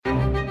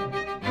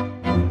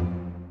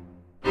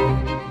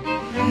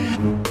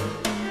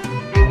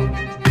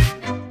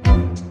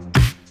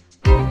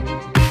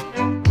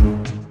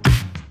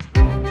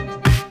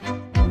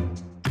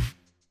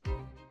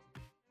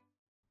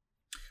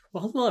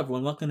Hello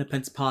everyone, welcome to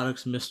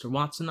Pensapologix and Mr.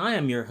 Watson. I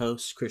am your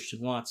host, Christian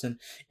Watson.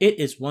 It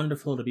is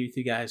wonderful to be with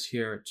you guys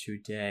here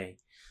today.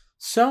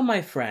 So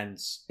my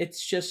friends,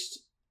 it's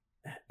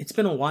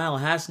been a while,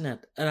 hasn't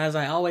it? And as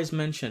I always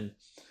mention,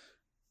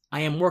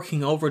 I am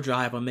working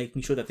overdrive on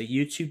making sure that the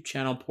YouTube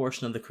channel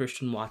portion of the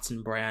Christian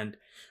Watson brand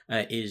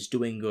is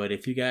doing good.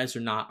 If you guys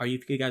are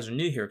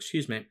new here,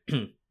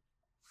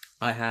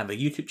 I have a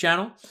YouTube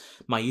channel.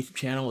 My YouTube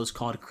channel is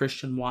called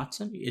Christian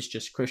Watson. It's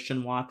just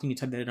Christian Watson. You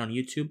type that in on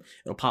YouTube,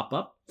 it'll pop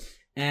up.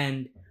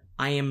 And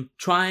I am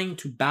trying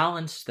to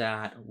balance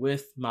that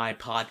with my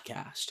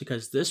podcast,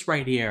 because this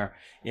right here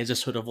is a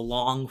sort of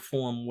long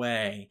form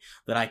way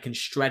that I can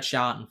stretch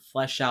out and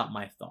flesh out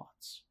my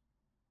thoughts.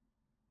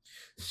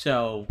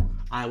 So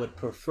I would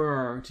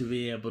prefer to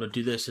be able to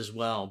do this as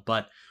well.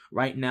 But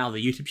right now the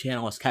YouTube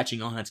channel is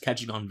catching on. It's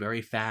catching on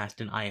very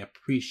fast, and I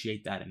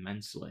appreciate that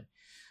immensely.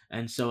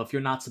 And so if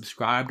you're not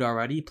subscribed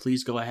already,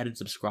 please go ahead and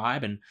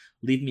subscribe and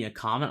leave me a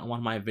comment on one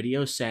of my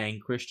videos saying,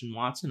 Christian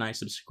Watson, I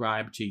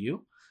subscribe to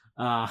you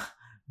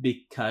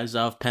because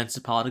of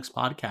Pensapologix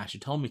podcast.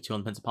 You told me to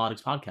on the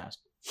Pensapologix podcast,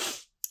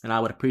 and I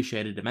would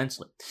appreciate it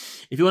immensely.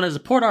 If you want to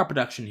support our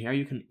production here,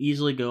 you can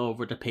easily go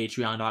over to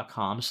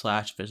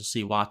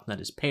patreon.com/officialcwatson. That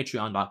is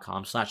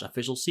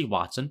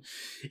patreon.com/officialcwatson.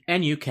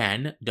 And you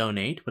can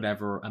donate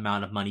whatever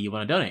amount of money you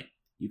want to donate.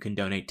 You can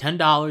donate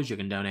 $10. You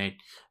can donate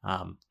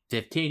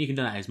 $15. You can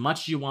donate as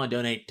much as you want to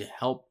donate to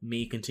help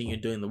me continue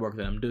doing the work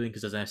that I'm doing.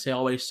 Because as I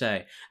always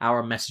say,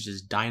 our message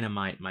is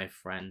dynamite, my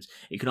friends.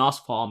 You can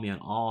also follow me on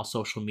all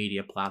social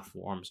media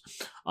platforms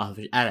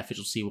at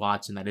Official C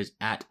Watson. That is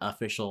at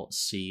Official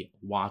C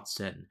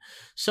Watson.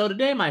 So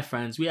today, my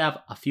friends, we have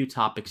a few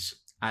topics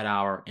at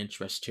our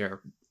interest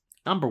here.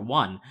 Number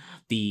one,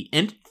 the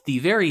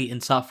very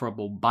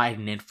insufferable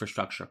Biden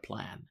infrastructure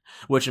plan,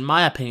 which in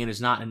my opinion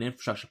is not an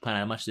infrastructure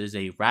plan as much as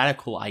a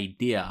radical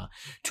idea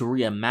to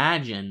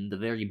reimagine the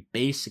very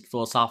basic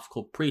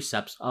philosophical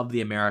precepts of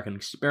the American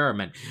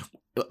experiment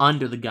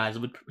under the guise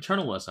of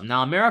paternalism.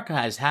 Now, America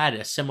has had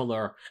a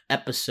similar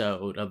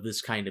episode of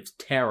this kind of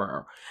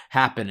terror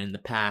happen in the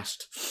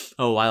past,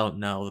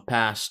 the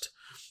past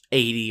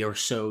 80 or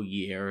so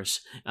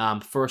years,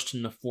 first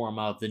in the form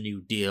of the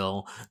New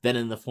Deal, then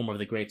in the form of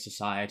the Great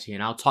Society,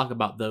 and I'll talk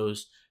about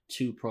those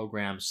two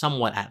programs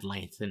somewhat at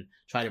length and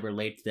try to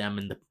relate them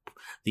and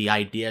the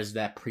ideas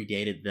that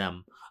predated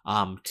them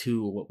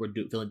to what we're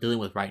dealing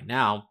with right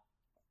now.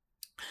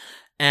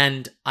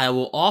 And I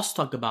will also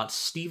talk about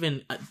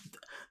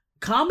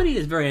comedy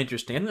is very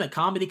interesting. I think that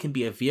comedy can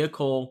be a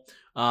vehicle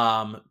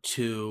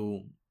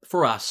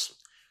for us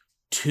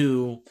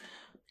to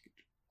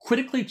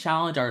critically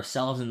challenge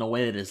ourselves in a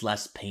way that is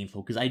less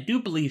painful, because I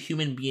do believe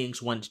human beings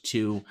want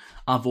to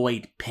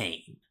avoid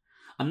pain.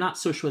 I'm not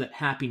so sure that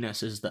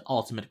happiness is the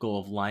ultimate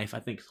goal of life. I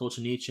think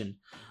Solzhenitsyn,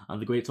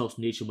 the great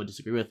Solzhenitsyn, would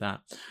disagree with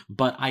that.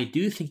 But I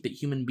do think that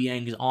human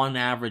beings, on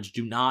average,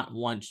 do not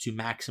want to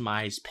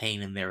maximize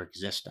pain in their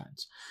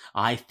existence.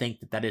 I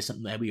think that is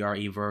something that we are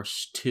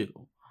averse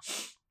to,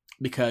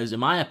 because in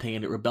my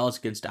opinion, it rebels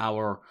against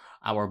our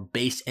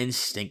base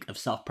instinct of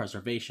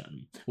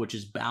self-preservation, which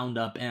is bound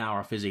up in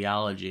our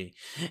physiology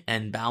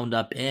and bound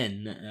up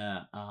in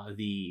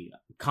the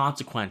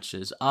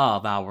consequences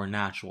of our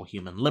natural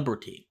human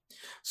liberty.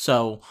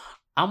 So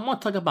I want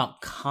to talk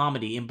about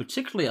comedy, and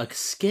particularly a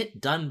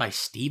skit done by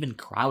Steven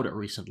Crowder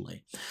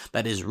recently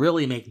that is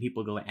really making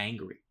people go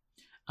angry,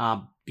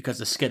 because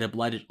the skit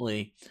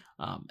allegedly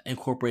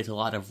incorporates a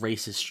lot of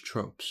racist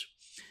tropes.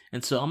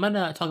 And so I'm going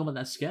to talk about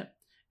that skit,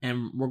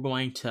 and we're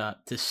going to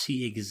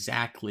see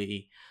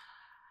exactly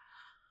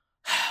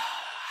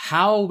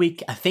how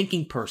a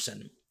thinking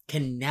person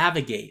can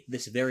navigate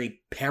this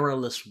very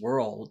perilous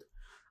world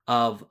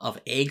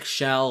of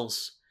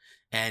eggshells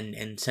and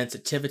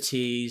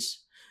sensitivities,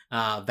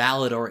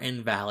 valid or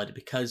invalid.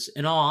 Because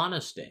in all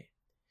honesty,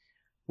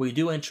 we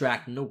do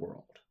interact in the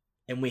world,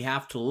 and we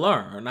have to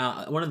learn.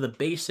 Now, one of the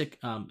basic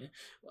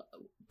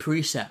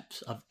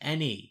precepts of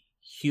any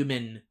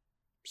human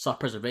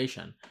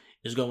self-preservation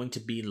is going to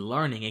be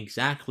learning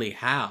exactly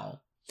how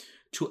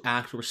to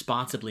act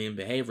responsibly and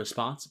behave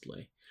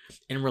responsibly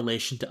in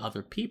relation to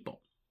other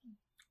people.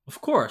 Of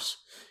course,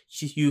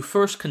 you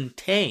first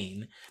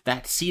contain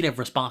that seed of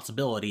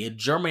responsibility. It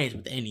germinates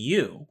within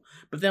you,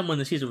 but then when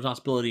the seed of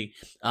responsibility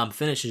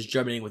finishes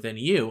germinating within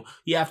you,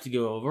 you have to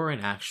go over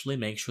and actually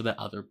make sure that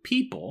other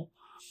people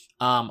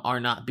are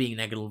not being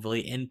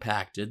negatively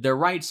impacted, their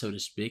rights, so to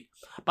speak,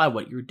 by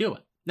what you're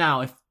doing. Now,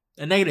 if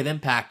a negative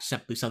impact is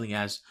simply something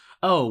as,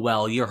 oh,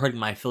 well, you're hurting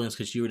my feelings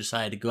because you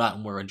decided to go out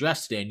and wear a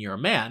dress today and you're a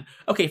man.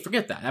 Okay,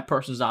 forget that. That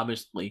person's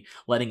obviously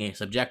letting a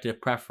subjective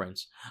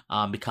preference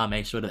become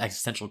a sort of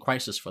existential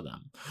crisis for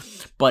them.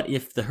 But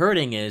if the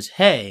hurting is,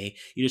 hey,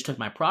 you just took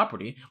my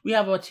property, we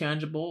have a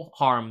tangible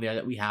harm there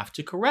that we have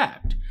to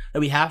correct.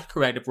 That we have to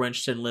correct if we're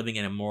interested in living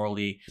in a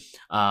morally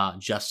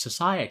just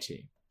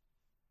society.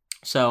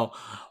 So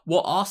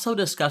we'll also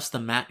discuss the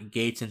Matt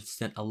Gaetz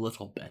incident a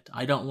little bit.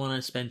 I don't want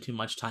to spend too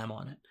much time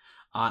on it.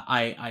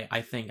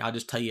 I think I'll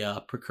just tell you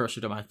a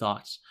precursor to my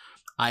thoughts.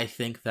 I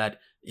think that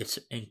It's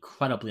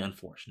incredibly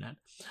unfortunate.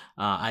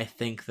 I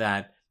think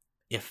that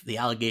if the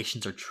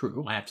allegations are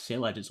true, I have to say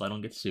alleged so I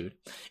don't get sued.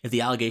 If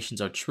the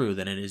allegations are true,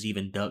 then it is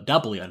even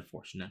doubly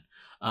unfortunate.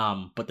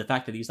 But the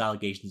fact that these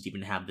allegations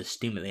even have the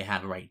steam that they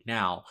have right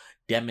now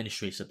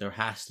demonstrates that there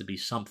has to be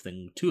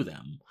something to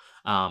them,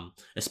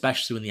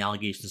 especially when the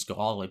allegations go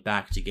all the way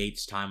back to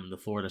Gates' time in the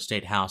Florida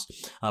State House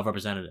of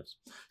Representatives.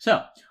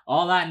 So,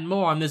 all that and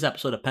more on this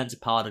episode of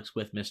Pensive Politics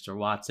with Mr.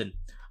 Watson.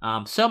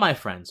 So, my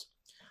friends,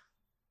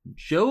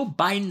 Joe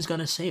Biden's going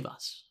to save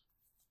us.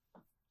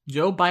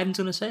 Joe Biden's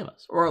going to save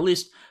us. Or at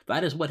least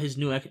that is what his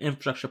new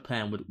infrastructure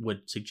plan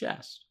would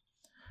suggest.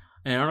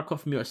 An article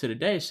from USA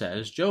Today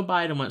says Joe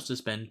Biden wants to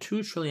spend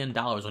 $2 trillion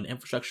on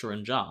infrastructure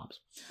and jobs.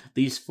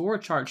 These 4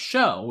 charts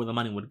show where the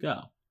money would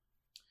go.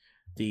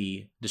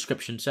 The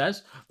description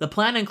says the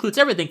plan includes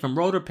everything from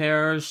road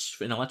repairs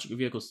and electric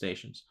vehicle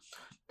stations,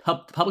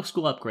 public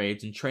school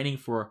upgrades, and training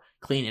for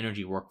clean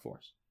energy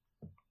workforce.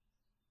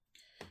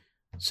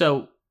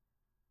 So,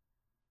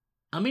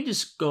 let me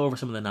just go over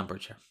some of the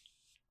numbers here.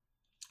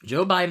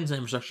 Joe Biden's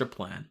infrastructure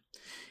plan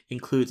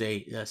includes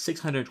a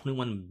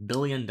 $621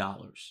 billion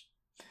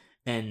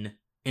in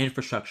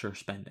infrastructure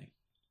spending.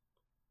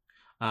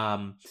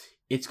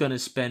 It's going to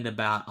spend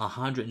about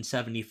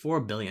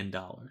 $174 billion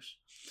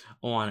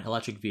on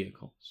electric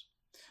vehicles,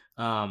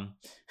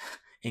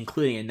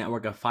 including a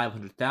network of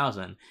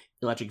 500,000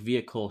 electric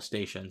vehicle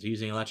stations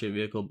using electric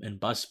vehicle and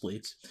bus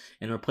fleets,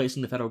 and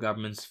replacing the federal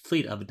government's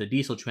fleet of the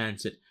diesel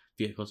transit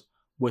vehicles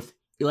with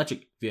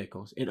electric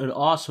vehicles. It would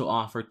also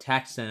offer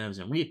tax incentives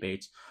and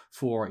rebates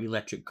for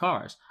electric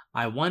cars.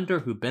 I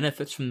wonder who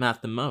benefits from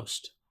that the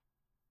most.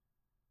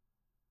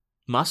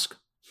 Musk?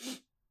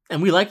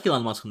 And we like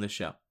Elon Musk on this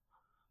show.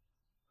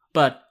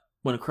 But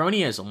when a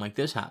cronyism like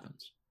this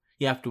happens,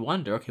 you have to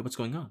wonder, okay, what's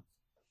going on?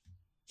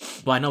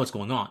 Well, I know what's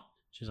going on.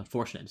 It's just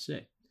unfortunate to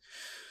see.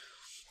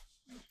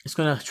 It's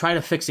going to try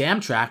to fix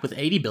Amtrak with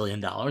 $80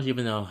 billion,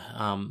 even though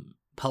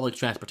public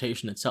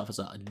transportation itself is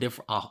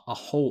a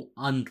whole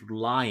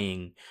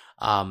underlying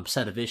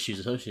set of issues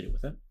associated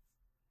with it.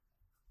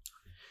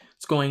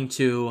 It's going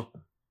to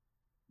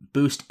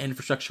boost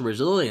infrastructure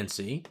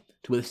resiliency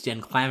to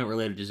withstand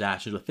climate-related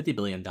disasters with $50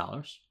 billion,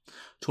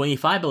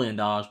 $25 billion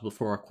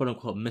for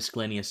quote-unquote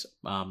miscellaneous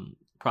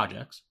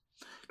projects,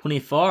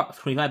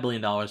 $25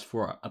 billion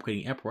for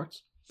upgrading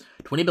airports,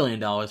 $20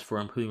 billion for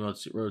improving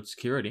road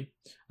security,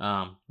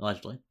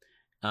 allegedly,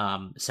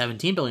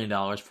 $17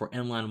 billion for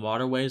inland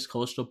waterways,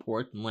 coastal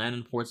ports, and land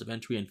and ports of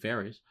entry and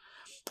ferries.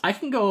 I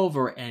can go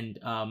over and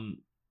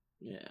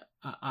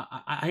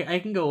I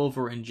can go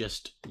over and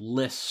just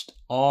list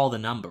all the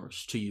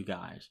numbers to you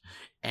guys,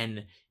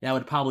 and that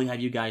would probably have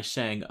you guys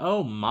saying,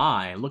 "Oh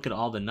my, look at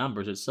all the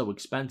numbers! It's so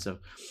expensive."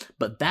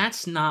 But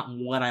that's not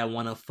what I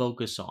want to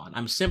focus on.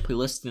 I'm simply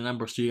listing the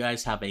numbers so you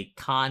guys have a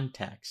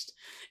context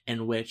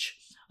in which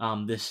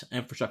this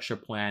infrastructure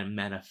plan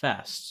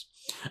manifests.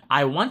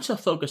 I want to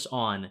focus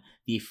on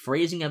the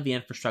phrasing of the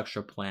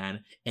infrastructure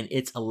plan and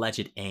its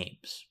alleged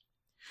aims.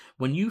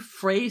 When you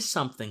phrase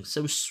something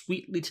so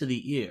sweetly to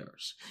the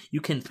ears,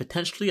 you can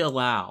potentially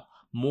allow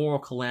moral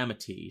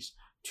calamities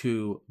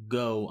to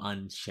go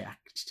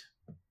unchecked.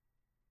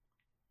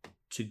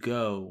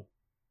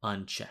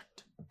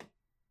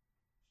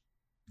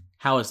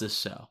 How is this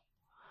so?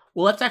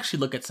 Well, let's actually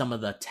look at some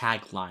of the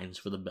taglines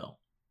for the bill.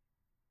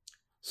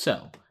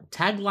 So,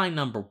 tagline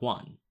number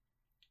 1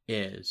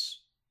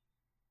 is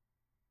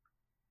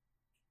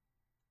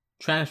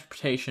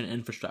transportation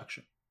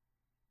infrastructure.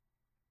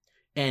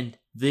 And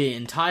the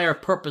entire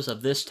purpose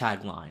of this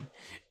tagline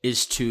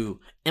is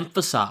to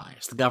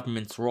emphasize the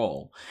government's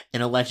role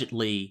in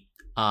allegedly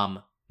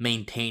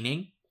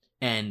maintaining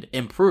and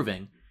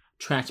improving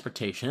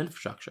transportation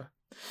infrastructure.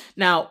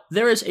 Now,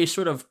 there is a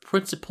sort of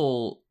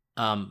principal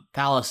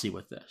fallacy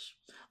with this.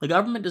 The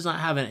government does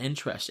not have an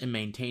interest in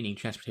maintaining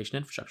transportation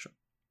infrastructure.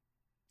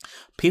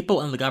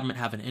 People in the government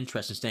have an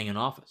interest in staying in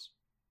office.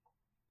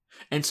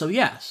 And so,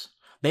 yes,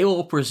 they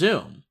will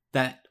presume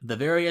that the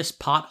various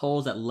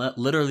potholes that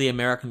litter the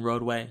American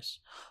roadways,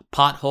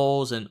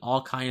 potholes and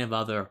all kind of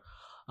other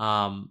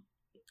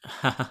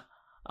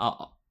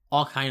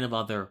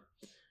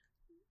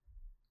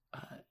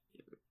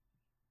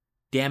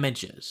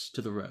damages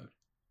to the road.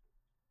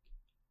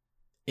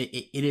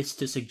 It is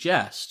to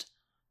suggest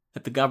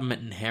that the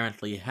government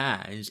inherently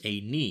has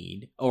a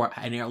need, or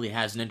inherently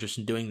has an interest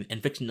in doing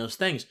and fixing those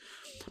things.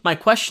 My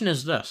question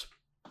is this: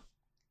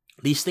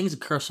 these things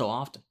occur so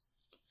often.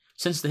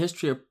 Since the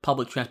history of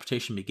public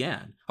transportation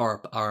began,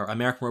 or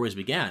American roadways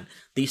began,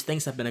 these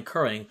things have been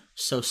occurring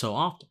so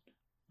often.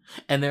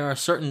 And there are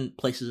certain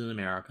places in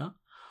America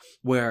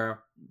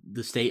where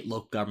the state,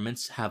 local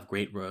governments have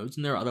great roads,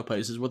 and there are other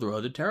places where the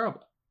roads are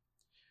terrible.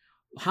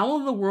 How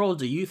in the world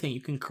do you think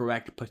you can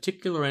correct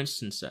particular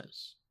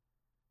instances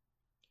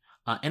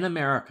in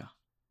America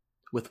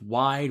with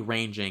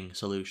wide-ranging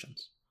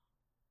solutions?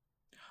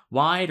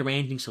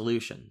 Wide-ranging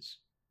solutions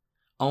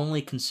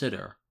only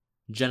consider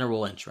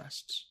general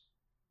interests.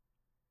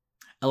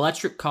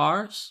 Electric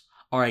cars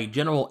are a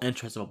general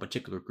interest of a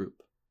particular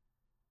group.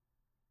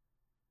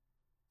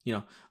 You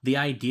know, the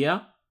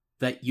idea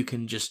that you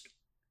can just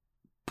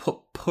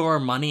pour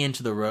money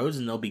into the roads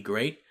and they'll be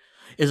great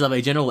is of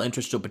a general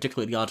interest to a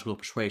particular ideological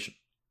persuasion.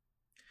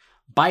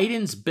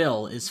 Biden's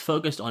bill is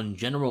focused on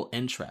general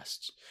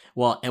interests,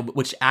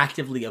 which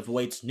actively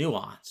avoids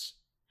nuance,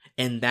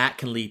 and that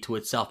can lead to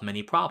itself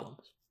many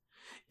problems.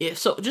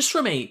 So just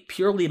from a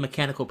purely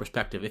mechanical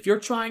perspective, if you're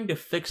trying to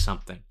fix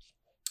something,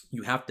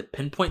 you have to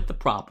pinpoint the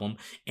problem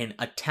and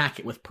attack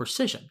it with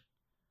precision.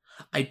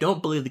 I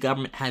don't believe the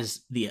government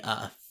has the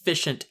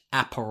efficient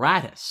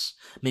apparatus,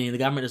 meaning the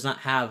government does not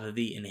have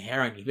the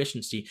inherent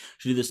efficiency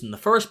to do this in the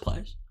first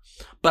place.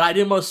 But I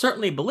do most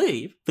certainly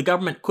believe the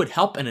government could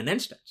help in an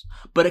instance,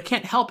 but it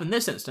can't help in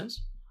this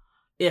instance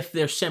if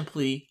they're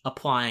simply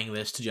applying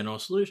this to general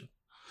solution.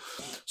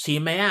 So you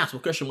may ask,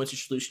 well, Christian, what's your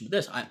solution to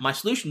this? My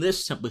solution to this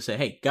is simply say,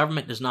 hey,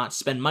 government does not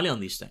spend money on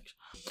these things.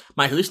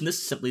 My solution to this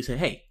is simply say,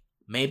 hey,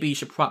 maybe you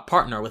should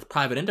partner with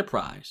private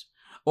enterprise,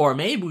 or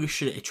maybe we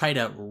should try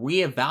to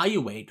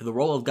reevaluate the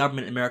role of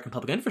government in American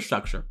public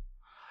infrastructure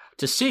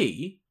to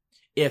see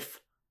if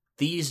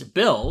these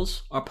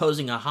bills are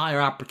posing a higher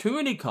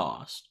opportunity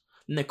cost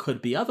than they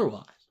could be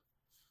otherwise.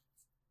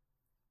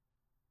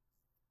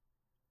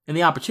 And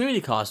the opportunity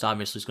cost,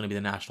 obviously, is going to be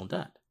the national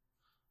debt.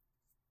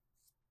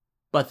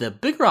 But the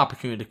bigger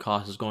opportunity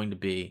cost is going to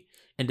be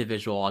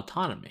individual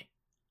autonomy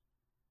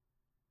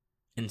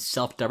and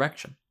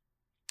self-direction,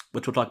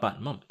 which we'll talk about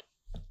in a moment.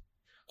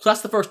 So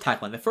that's the first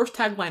tagline. The first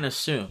tagline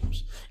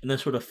assumes, in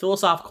this sort of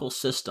philosophical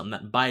system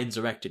that Biden's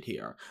erected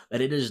here, that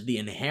it is the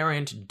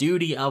inherent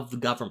duty of the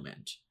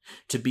government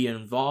to be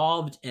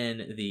involved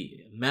in the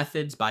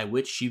methods by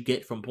which you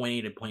get from point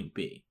A to point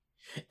B.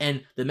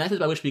 And the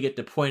methods by which we get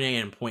to point A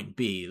and point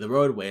B, the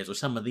roadways, are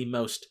some of the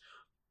most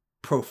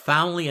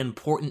profoundly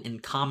important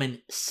and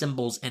common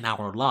symbols in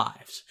our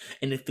lives.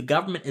 And if the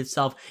government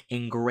itself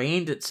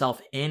ingrained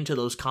itself into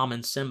those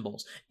common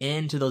symbols,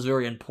 into those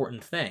very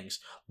important things,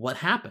 what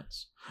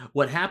happens?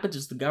 What happens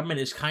is the government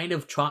is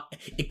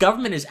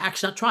government is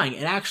actually not trying,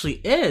 it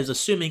actually is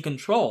assuming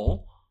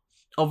control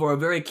over a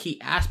very key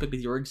aspect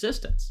of your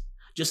existence,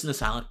 just in a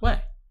silent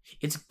way.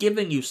 It's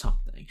giving you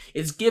something.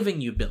 It's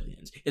giving you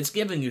billions. It's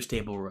giving you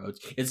stable roads.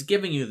 It's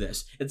giving you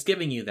this. It's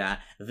giving you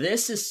that.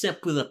 This is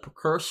simply the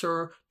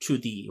precursor to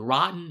the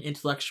rotten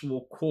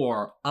intellectual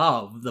core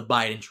of the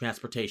Biden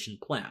transportation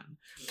plan.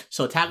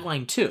 So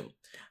tagline 2.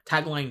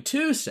 Tagline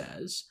 2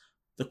 says,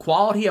 the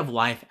quality of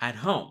life at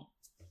home.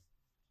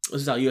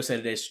 This is how USA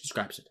Today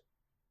describes it.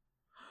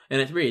 And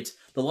it reads,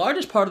 the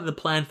largest part of the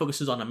plan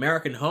focuses on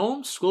American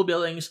homes, school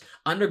buildings,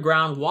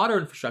 underground water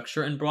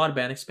infrastructure, and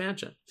broadband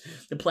expansion.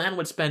 The plan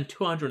would spend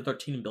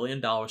 $213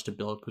 billion to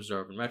build,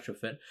 preserve, and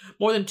retrofit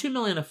more than 2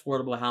 million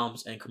affordable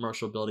homes and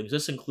commercial buildings.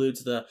 This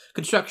includes the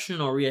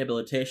construction or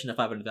rehabilitation of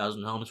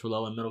 500,000 homes for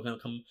low and middle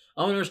income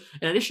owners.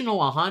 An additional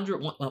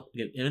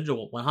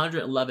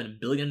 $111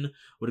 billion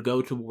would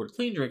go toward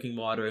clean drinking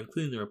water,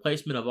 including the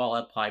replacement of all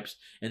lead pipes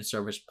and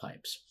service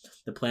pipes.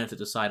 The plan set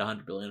aside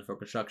 $100 billion for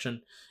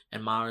construction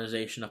and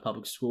modernization of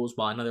public schools,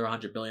 while another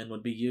 $100 billion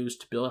would be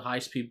used to build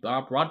high-speed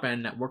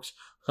broadband networks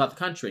throughout the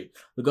country.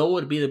 The goal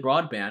would be the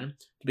broadband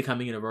to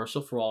become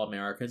universal for all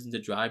Americans and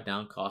to drive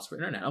down costs for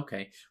internet.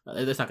 Okay,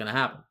 that's not going to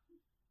happen.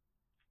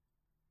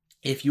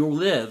 If you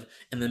live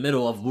in the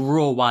middle of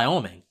rural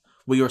Wyoming,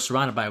 where you're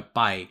surrounded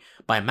by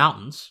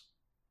mountains,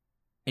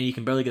 and you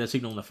can barely get a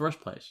signal in the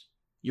first place,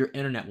 your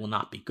internet will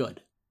not be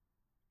good.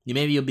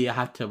 You'll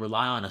have to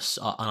rely on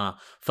a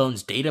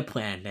phone's data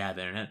plan to have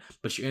internet,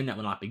 but your internet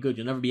will not be good.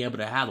 You'll never be able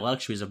to have the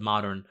luxuries of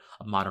modern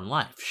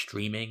life.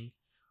 Streaming,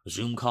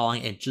 Zoom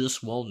calling, it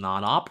just will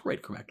not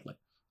operate correctly.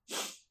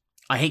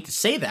 I hate to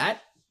say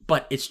that,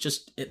 but it's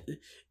just,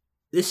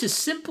 this is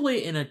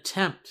simply an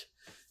attempt.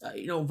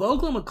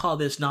 Vogelin would call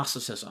this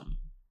Gnosticism.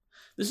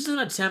 This is an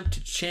attempt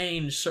to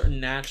change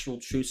certain natural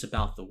truths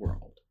about the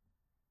world,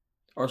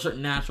 or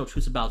certain natural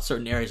truths about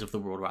certain areas of the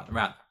world,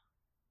 rather.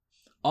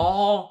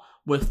 All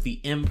with the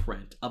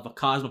imprint of a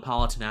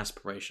cosmopolitan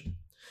aspiration.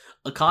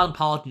 A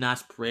cosmopolitan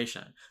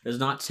aspiration does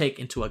not take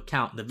into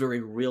account the very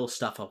real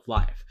stuff of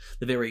life,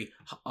 the very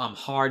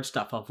hard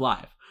stuff of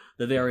life,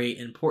 the very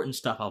important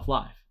stuff of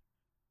life.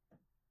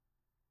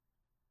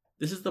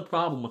 This is the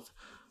problem with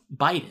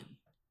Biden.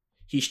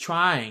 He's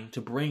trying to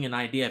bring an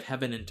idea of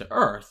heaven into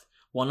earth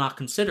while not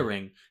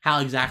considering how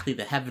exactly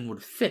the heaven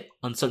would fit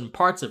on certain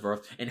parts of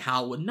earth and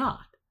how it would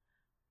not.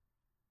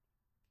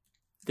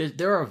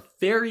 There are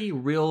very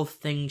real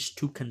things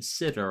to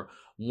consider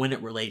when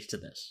it relates to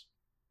this.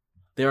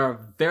 There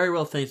are very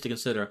real things to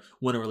consider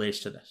when it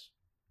relates to this.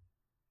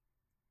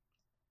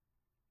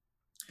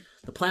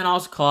 The plan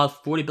also calls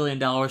 $40 billion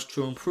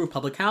to improve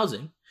public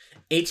housing,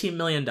 $18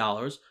 million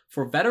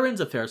for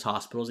Veterans Affairs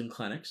hospitals and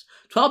clinics,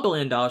 $12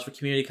 billion for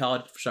community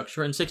college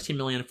infrastructure, and $16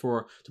 million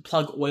to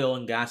plug oil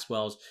and gas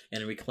wells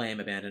and reclaim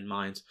abandoned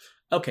mines.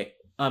 Okay,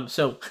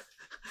 so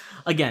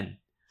again,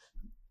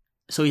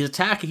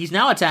 he's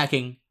now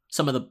attacking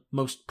some of the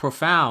most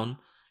profound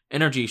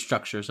energy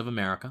structures of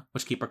America,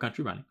 which keep our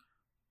country running.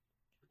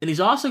 And he's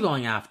also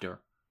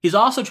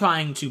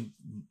trying to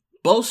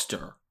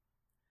bolster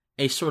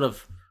a sort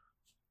of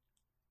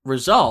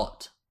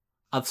result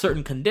of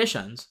certain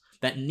conditions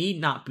that need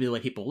not be the way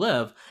people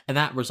live, and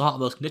that result of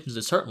those conditions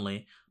is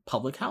certainly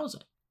public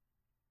housing.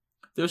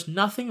 There's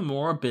nothing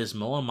more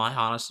abysmal, in my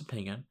honest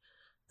opinion,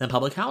 than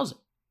public housing.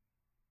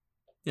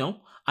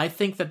 I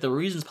think that the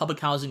reasons public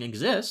housing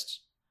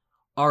exists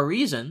are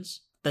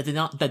reasons that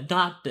did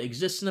not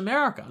exist in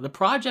America. The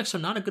projects are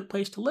not a good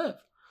place to live.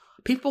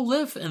 People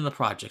live in the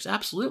projects,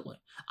 absolutely.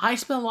 I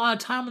spend a lot of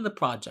time in the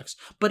projects,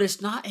 but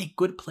it's not a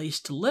good place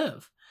to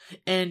live.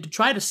 And to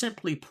try to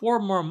simply pour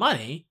more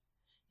money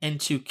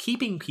into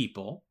keeping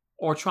people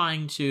or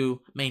trying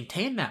to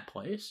maintain that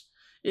place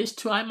is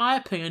to, in my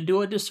opinion,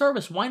 do a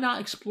disservice. Why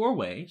not explore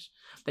ways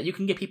that you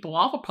can get people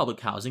off of public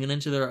housing and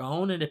into their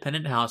own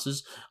independent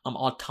houses,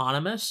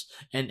 autonomous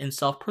and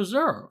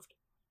self-preserved?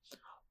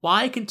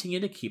 Why continue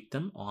to keep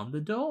them on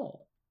the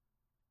dole?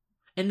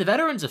 In the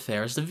Veterans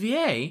Affairs, the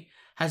VA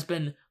has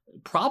been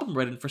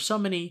problem-ridden for so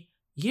many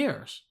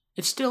years.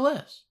 It still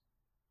is.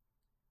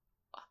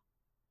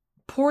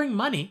 Pouring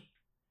money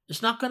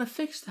is not going to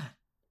fix that.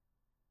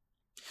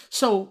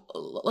 So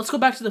let's go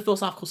back to the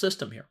philosophical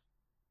system here.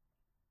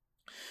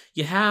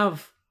 You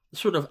have the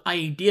sort of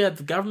idea that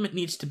the government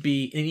needs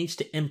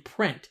to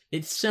imprint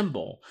its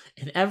symbol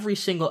in every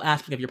single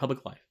aspect of your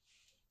public life.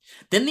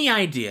 Then the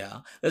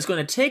idea that it's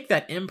going to take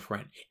that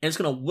imprint and it's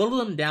going to whittle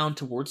them down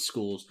towards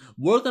schools,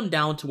 whittle them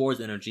down towards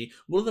energy,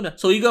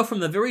 so you go from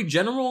the very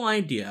general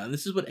idea, and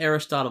this is what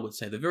Aristotle would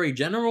say, the very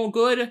general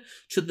good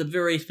to the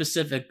very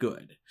specific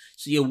good.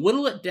 So you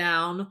whittle it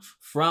down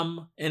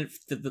from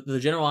the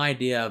general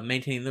idea of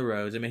maintaining the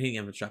roads and maintaining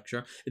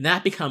infrastructure, and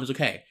that becomes,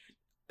 okay,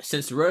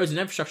 since the roads and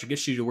infrastructure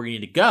gets you to where you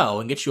need to go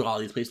and get you all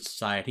these places in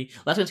society,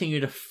 let's continue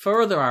to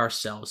further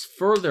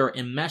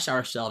enmesh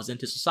ourselves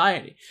into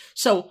society.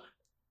 So,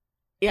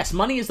 yes,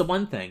 money is the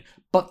one thing,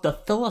 but the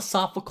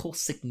philosophical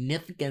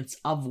significance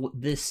of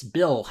this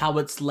bill, how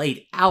it's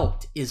laid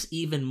out, is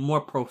even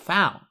more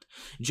profound.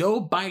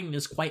 Joe Biden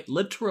is quite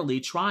literally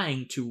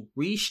trying to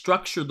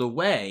restructure the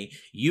way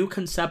you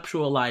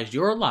conceptualize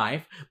your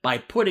life by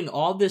putting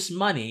all this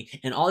money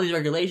and all these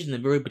regulations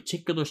in very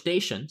particular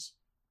stations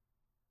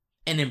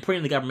and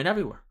imprinting the government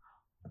everywhere.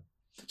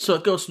 So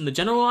it goes from the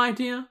general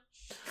idea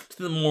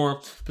to the more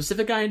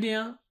specific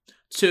idea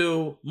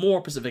to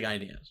more specific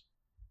ideas.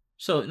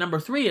 So number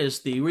 3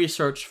 is the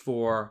research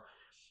for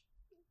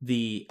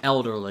the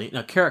elderly,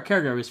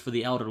 caregivers for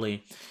the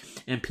elderly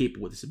and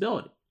people with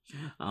disability.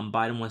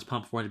 Biden wants to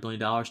pump $400 billion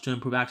to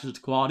improve access to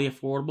quality,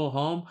 affordable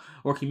home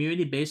or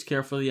community-based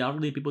care for the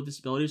elderly and people with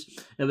disabilities.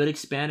 It would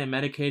expand a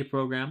Medicaid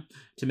program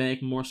to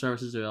make more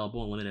services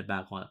available and limited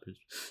backlog.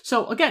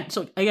 So again,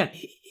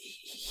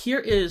 here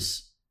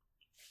is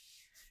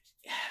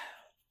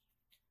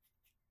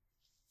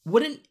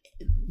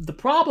the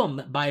problem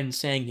that Biden's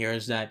saying here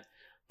is that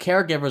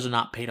caregivers are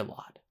not paid a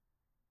lot.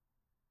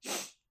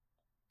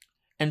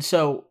 And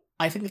so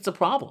I think it's a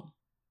problem.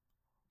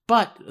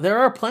 But there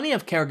are plenty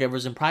of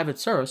caregivers in private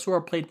service who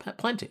are paid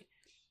plenty.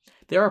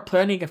 There are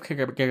plenty of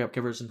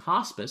caregivers in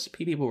hospice,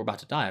 people who are about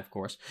to die, of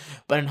course,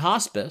 but in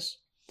hospice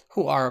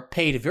who are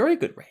paid very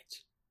good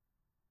rates.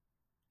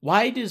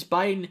 Why does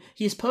Biden,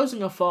 he's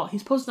posing a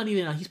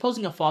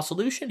false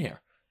solution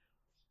here.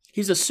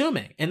 He's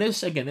assuming, and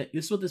this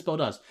is what this bill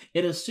does.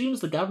 It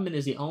assumes the government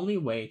is the only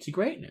way to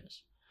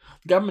greatness.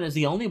 The government is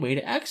the only way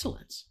to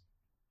excellence.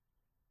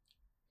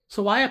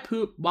 So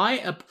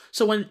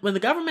so when the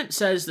government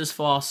says this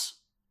false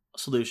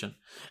solution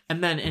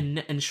and then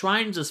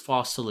enshrines this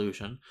false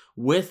solution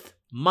with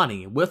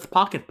money, with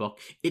pocketbook,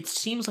 it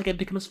seems like it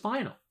becomes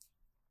final.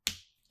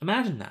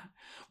 Imagine that.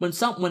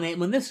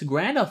 When this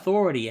grand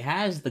authority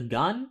has the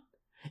gun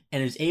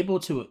and is able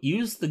to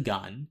use the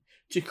gun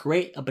to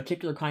create a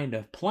particular kind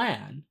of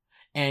plan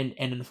and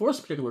enforce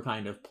a particular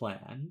kind of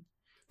plan,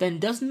 then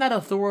doesn't that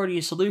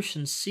authority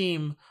solution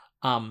seem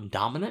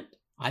dominant?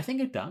 I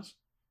think it does.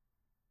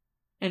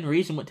 And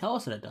reason would tell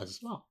us that it does as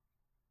well.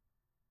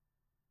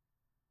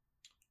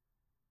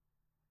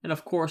 And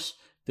of course,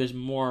 there's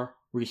more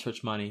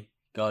research money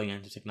going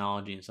into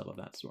technology and stuff of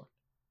that sort.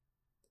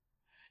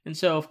 And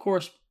so, of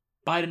course,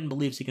 Biden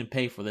believes he can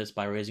pay for this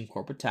by raising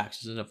corporate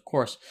taxes. And of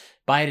course,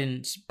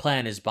 Biden's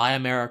plan is buy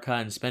America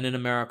and spend in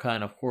America.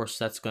 And of course,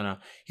 he's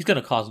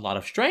gonna cause a lot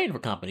of strain for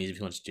companies if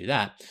he wants to do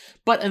that.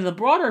 But in the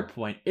broader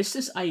point, it's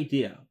this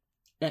idea,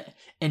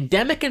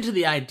 endemic into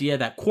the idea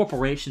that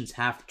corporations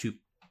have to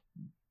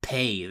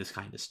pay this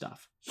kind of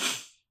stuff.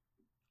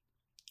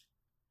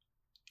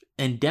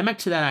 Endemic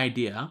to that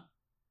idea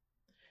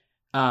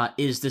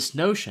is this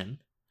notion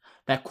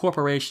that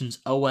corporations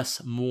owe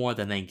us more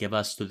than they give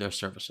us through their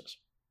services.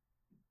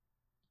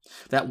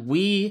 That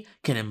we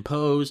can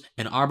impose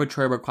an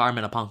arbitrary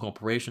requirement upon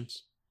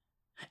corporations,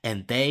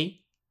 and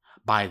they,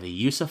 by the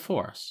use of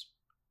force,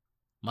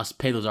 must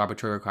pay those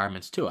arbitrary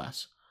requirements to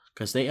us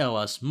because they owe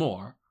us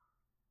more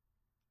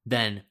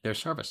than their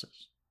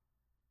services.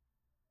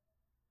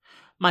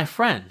 My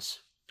friends,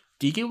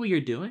 do you get what you're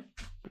doing?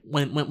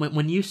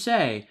 When you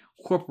say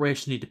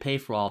corporations need to pay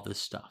for all this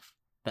stuff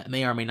that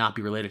may or may not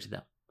be related to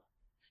them,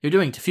 you're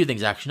doing a few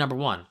things, actually. Number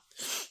one,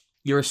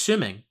 you're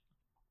assuming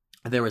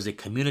there is a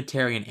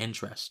communitarian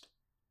interest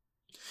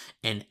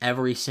in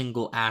every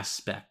single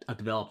aspect of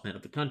development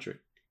of the country.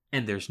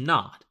 And there's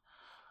not.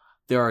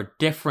 There are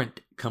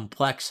different,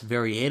 complex,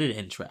 variated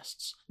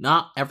interests.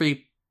 Not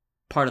every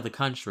part of the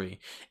country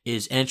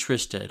is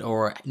interested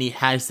or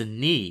has the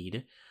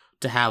need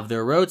to have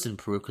their roads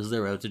improved because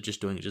their roads are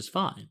just doing just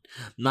fine.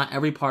 Not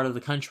every part of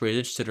the country is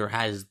interested or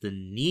has the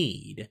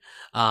need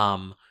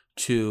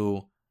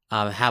to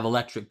have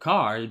electric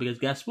cars, because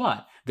guess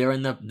what? They're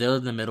in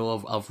the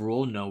middle of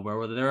rural nowhere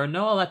where there are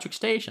no electric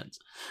stations.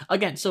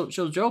 Again, so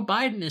Joe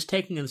Biden is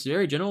taking this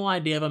very general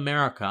idea of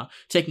America,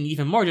 taking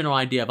even more general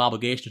idea of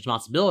obligation and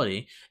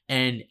responsibility,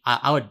 and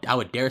I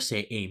would dare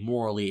say a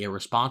morally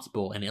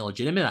irresponsible and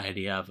illegitimate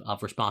idea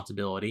of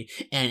responsibility,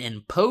 and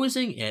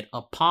imposing it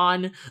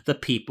upon the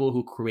people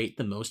who create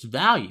the most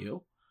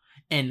value,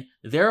 and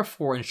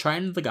therefore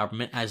enshrining the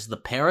government as the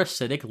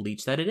parasitic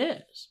leech that it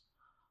is.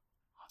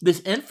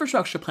 This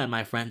infrastructure plan,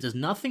 my friends, is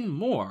nothing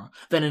more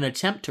than an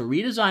attempt to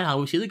redesign how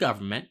we see the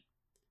government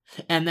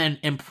and then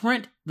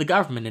imprint the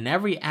government in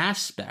every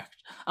aspect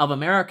of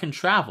American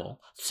travel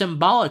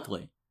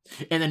symbolically,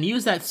 and then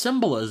use that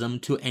symbolism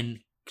to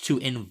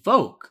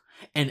invoke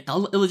an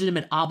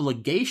illegitimate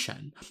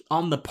obligation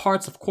on the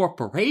parts of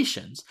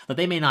corporations that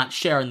they may not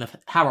share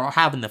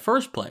have in the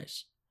first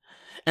place,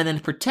 and then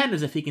pretend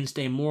as if he can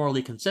stay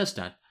morally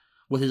consistent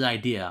with his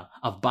idea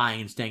of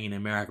buying and staying in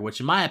America, which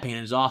in my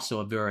opinion is also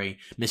a very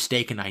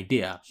mistaken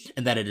idea,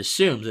 and that it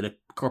assumes that if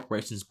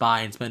corporations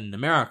buy and spend in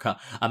America,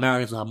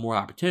 Americans will have more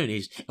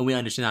opportunities, and we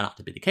understand that not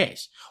to be the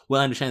case. We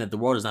understand that the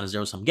world is not a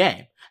zero-sum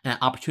game, and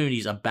that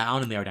opportunities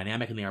abound, and they are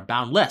dynamic, and they are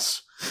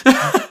boundless.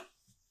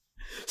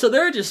 So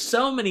there are just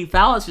so many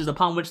fallacies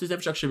upon which this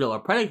infrastructure bill are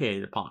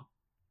predicated upon.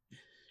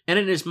 And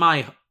it is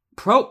my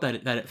hope that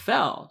it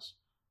fails.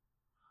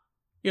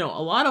 You know, a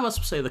lot of us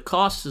will say the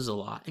cost is a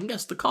lot, and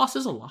yes, the cost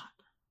is a lot.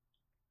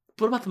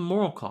 What about the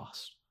moral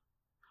cost?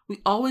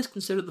 We always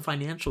consider the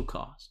financial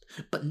cost,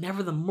 but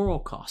never the moral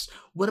cost.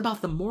 What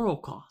about the moral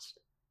cost?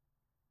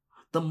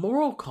 The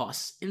moral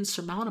cost is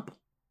insurmountable.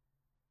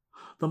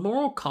 The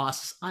moral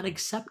cost is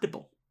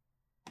unacceptable.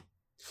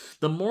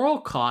 The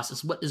moral cost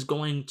is what is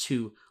going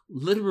to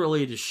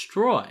literally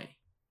destroy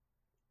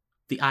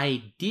the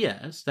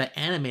ideas that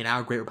animate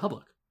our great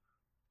republic.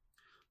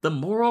 The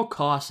moral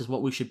cost is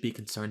what we should be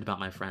concerned about,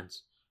 my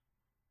friends.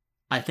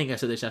 I think I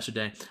said this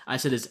yesterday. I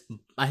said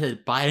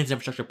Biden's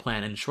infrastructure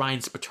plan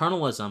enshrines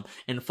paternalism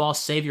and false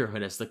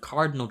saviorhood as the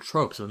cardinal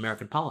tropes of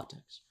American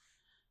politics.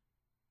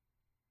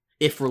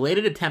 If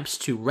related attempts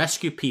to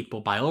rescue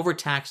people by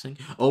overtaxing,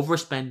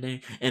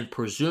 overspending, and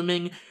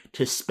presuming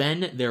to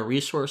spend their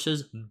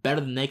resources better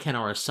than they can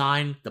or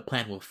assign, the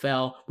plan will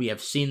fail. We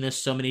have seen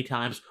this so many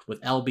times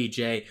with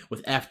LBJ,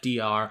 with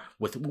FDR,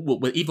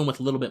 even with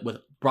a little bit with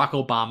Barack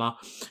Obama,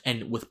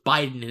 and with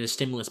Biden and his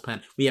stimulus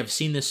plan. We have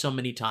seen this so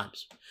many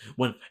times.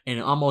 When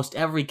in almost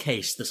every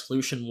case, the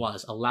solution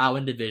was allow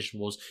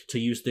individuals to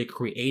use their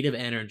creative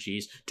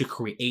energies to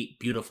create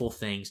beautiful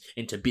things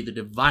and to be the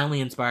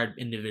divinely inspired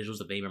individuals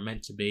that they were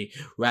meant to be,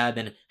 rather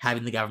than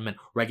having the government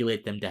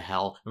regulate them to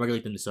hell and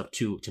regulate them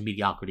to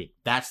mediocrity.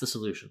 That's the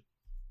solution.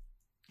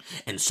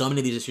 And so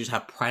many of these issues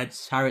have private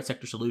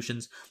sector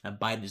solutions that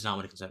Biden does not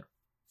want to consider.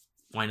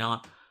 Why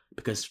not?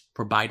 Because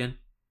for Biden,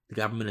 the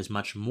government is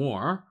much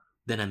more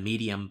than a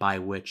medium by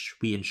which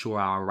we ensure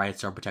our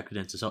rights are protected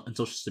and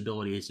social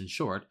stability is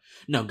ensured.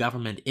 No,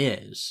 government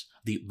is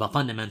the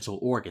fundamental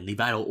organ, the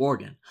vital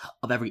organ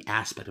of every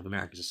aspect of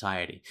American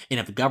society. And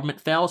if the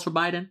government fails for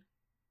Biden,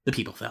 the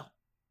people fail.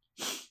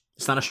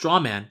 It's not a straw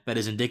man that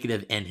is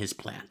indicative in his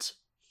plans.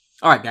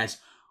 All right, guys.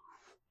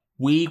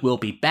 We will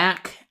be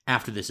back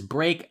after this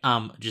break.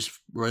 Just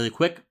really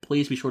quick,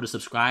 please be sure to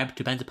subscribe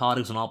to Pensive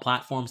Politics on all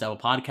platforms, Apple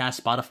Podcasts,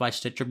 Spotify,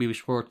 Stitcher. Be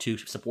sure to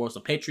support us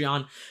on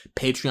Patreon,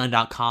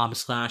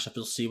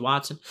 patreon.com/FLC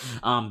Watson.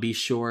 Be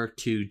sure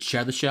to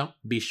share the show.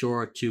 Be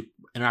sure to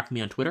interact with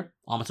me on Twitter,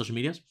 all my social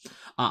medias.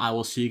 I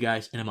will see you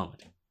guys in a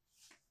moment.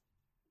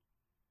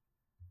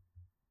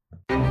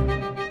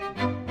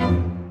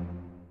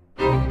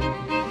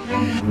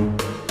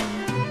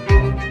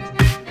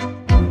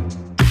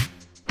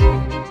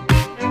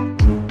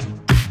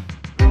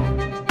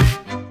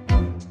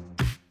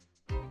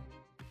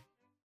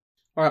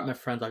 All right, my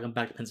friends, welcome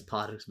back to Pensive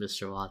Politics,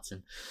 Mr.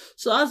 Watson.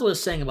 So as I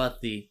was saying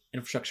about the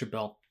infrastructure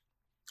bill,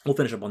 we'll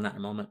finish up on that in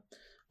a moment.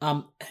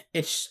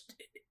 It's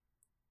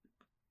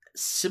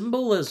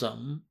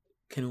symbolism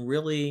can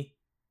really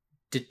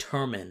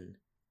determine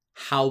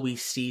how we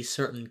see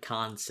certain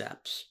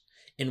concepts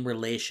in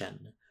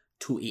relation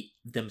to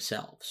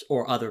themselves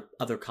or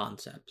other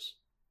concepts.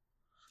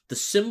 The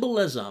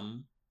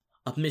symbolism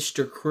of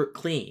Mr.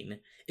 Clean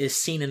is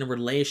seen in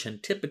relation,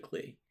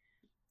 typically,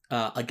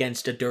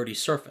 against a dirty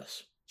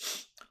surface.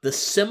 The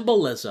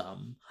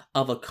symbolism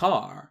of a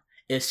car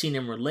is seen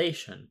in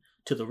relation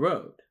to the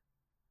road.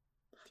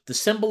 The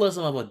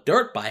symbolism of a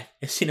dirt bike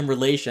is seen in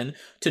relation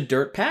to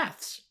dirt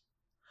paths.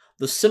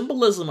 The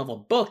symbolism of a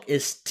book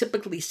is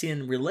typically seen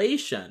in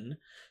relation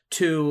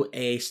to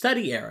a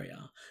study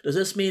area. Does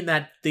this mean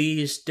that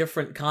these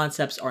different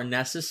concepts are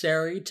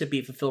necessary to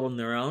be fulfilled on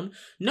their own?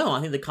 No, I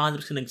think the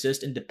concepts can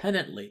exist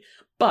independently.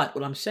 But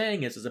what I'm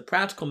saying is, as a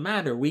practical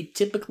matter, we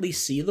typically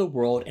see the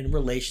world in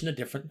relation to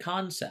different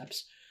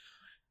concepts.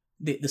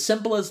 The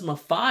symbolism of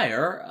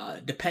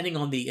fire, depending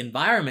on the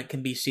environment,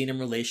 can be seen in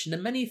relation to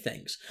many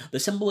things. The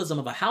symbolism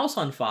of a house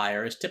on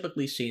fire is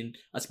typically seen,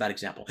 that's a bad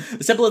example.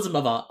 The symbolism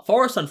of a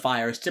forest on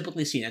fire is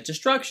typically seen as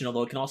destruction,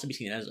 although it can also be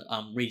seen as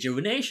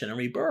rejuvenation and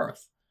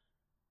rebirth.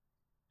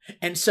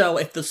 And so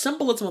if the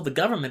symbolism of the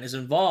government is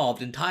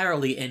involved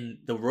entirely in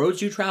the roads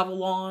you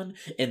travel on,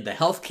 in the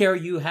healthcare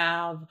you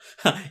have,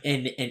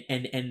 in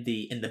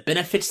the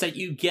benefits that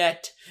you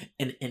get,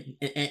 and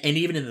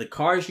even in the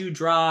cars you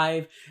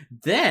drive,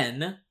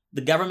 then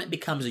the government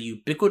becomes a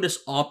ubiquitous,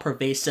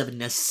 all-pervasive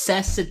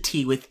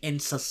necessity within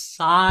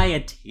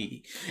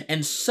society.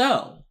 And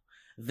so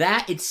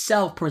that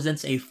itself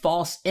presents a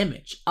false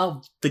image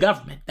of the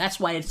government. That's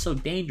why it's so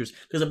dangerous,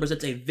 because it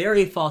presents a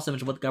very false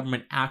image of what the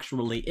government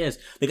actually is.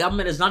 The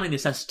government is not a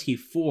necessity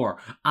for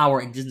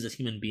our existence as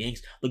human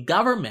beings. The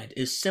government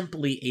is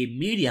simply a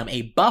medium,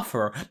 a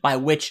buffer by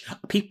which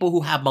people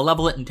who have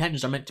malevolent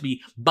intentions are meant to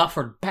be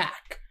buffered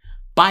back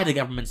by the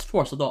government's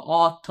force, although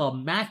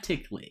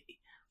automatically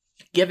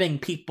giving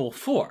people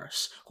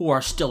force who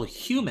are still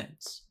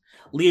humans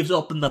leaves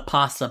open the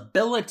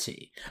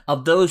possibility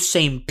of those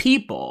same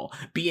people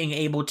being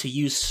able to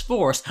use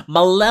force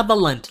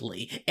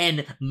malevolently.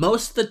 And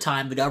most of the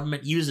time, the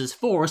government uses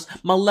force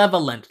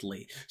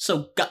malevolently.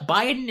 So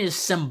Biden is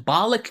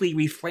symbolically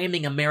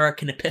reframing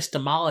American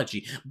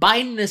epistemology.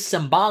 Biden is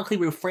symbolically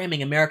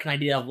reframing American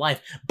idea of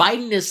life.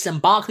 Biden is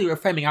symbolically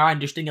reframing our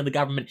understanding of the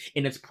government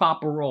in its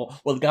proper role,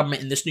 or the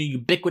government in this new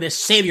ubiquitous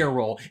savior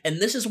role. And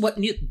this is what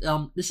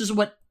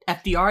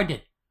FDR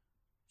did.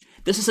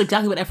 This is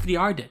exactly what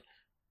FDR did.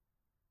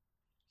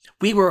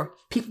 People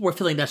were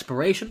feeling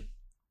desperation.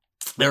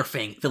 They were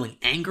feeling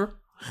anger.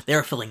 They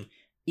were feeling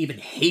even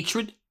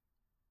hatred.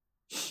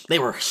 They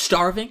were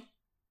starving.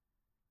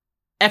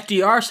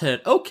 FDR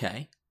said,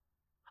 okay,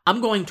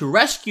 I'm going to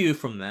rescue you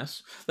from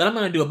this, then I'm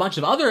going to do a bunch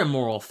of other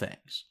immoral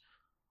things,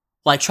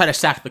 like try to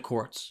sack the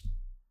courts,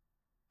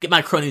 get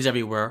my cronies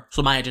everywhere,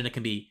 so my agenda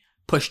can be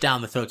pushed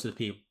down the throats of the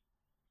people.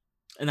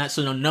 And that's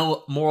so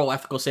no moral,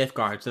 ethical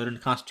safeguards that in the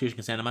Constitution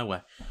can stand in my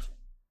way.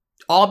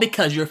 All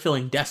because you're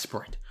feeling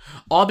desperate.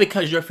 All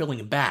because you're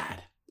feeling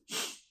bad.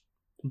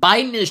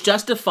 Biden is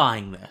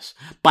justifying this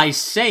by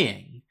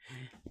saying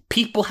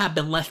people have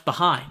been left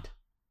behind.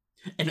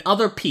 And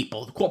other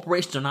people, the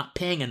corporations, are not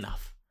paying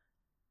enough.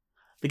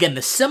 Again,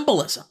 the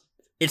symbolism.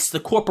 It's the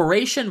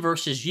corporation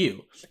versus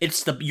you.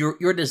 It's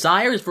your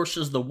desires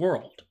versus the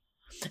world.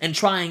 And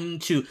trying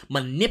to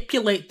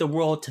manipulate the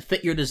world to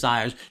fit your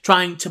desires.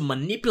 Trying to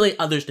manipulate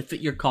others to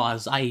fit your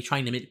cause, i.e.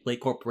 trying to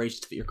manipulate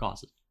corporations to fit your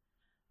causes.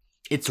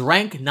 It's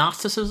rank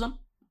Gnosticism,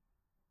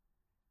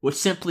 which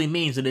simply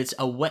means that it's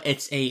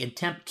a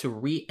attempt to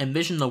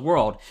re-envision the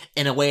world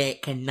in a way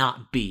it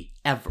cannot be,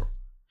 ever.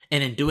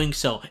 And in doing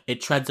so,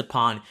 it treads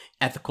upon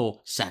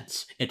ethical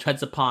sense. It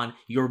treads upon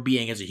your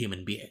being as a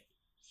human being.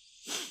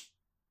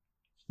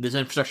 This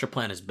infrastructure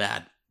plan is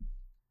bad.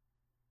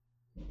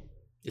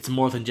 It's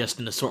more than just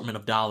an assortment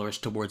of dollars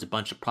towards a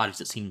bunch of projects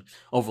that seem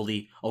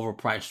overly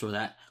overpriced or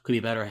that could be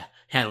better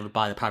handled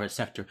by the private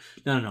sector.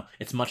 No.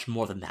 It's much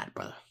more than that,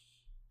 brother.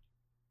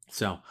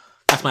 So,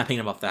 that's my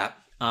opinion about that.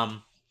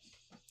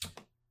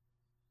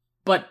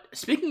 But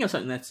speaking of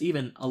something that's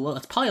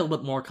that's probably a little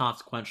bit more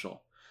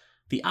consequential,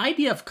 the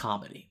idea of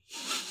comedy.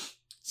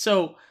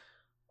 So,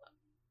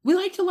 we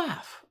like to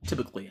laugh,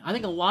 typically. I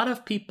think a lot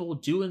of people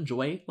do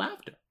enjoy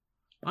laughter.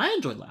 I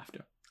enjoy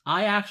laughter.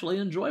 I actually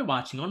enjoy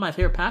watching. One of my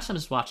favorite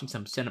pastimes is watching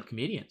some stand-up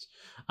comedians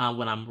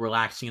when I'm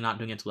relaxing and not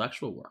doing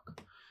intellectual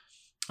work.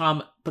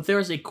 But there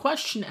is a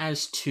question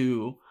as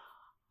to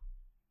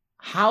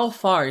how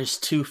far is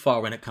too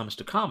far when it comes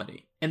to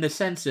comedy? In the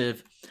sense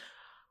of,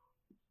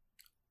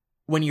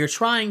 when you're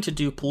trying to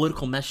do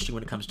political messaging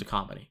when it comes to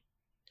comedy,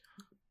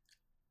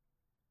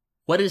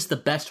 what is the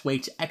best way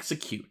to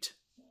execute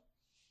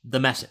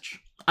the message?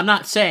 I'm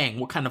not saying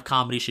what kind of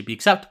comedy should be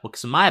acceptable,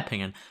 because in my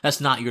opinion,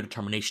 that's not your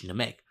determination to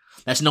make.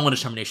 That's no one's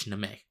determination to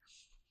make.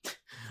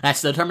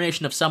 That's the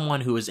determination of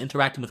someone who is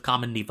interacting with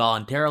comedy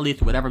voluntarily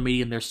through whatever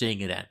medium they're seeing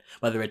it in.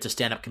 Whether it's a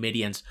stand-up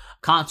comedian's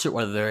concert,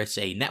 whether it's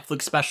a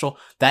Netflix special,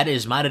 that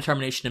is my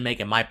determination to make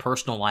in my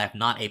personal life,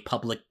 not a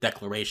public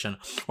declaration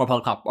or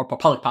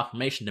public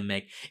proclamation to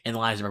make in the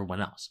lives of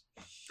everyone else.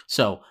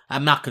 So,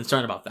 I'm not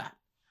concerned about that.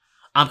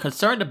 I'm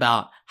concerned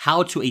about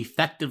how to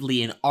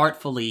effectively and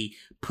artfully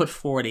put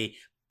forward a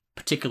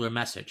particular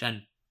message.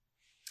 And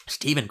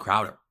Steven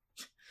Crowder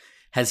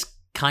has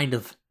kind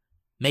of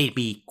made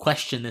me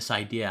question this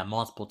idea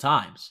multiple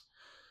times.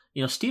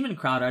 You know, Steven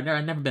Crowder,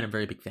 I've never been a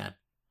very big fan.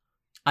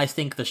 I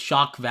think the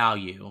shock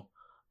value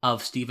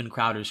of Steven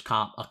Crowder's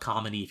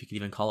comedy, if you could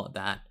even call it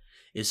that,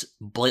 is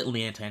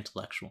blatantly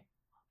anti-intellectual.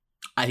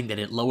 I think that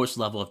it lowers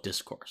the level of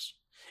discourse.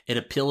 It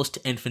appeals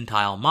to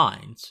infantile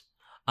minds,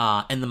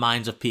 and the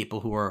minds of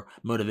people who are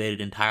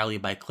motivated entirely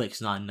by clicks,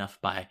 not enough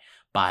by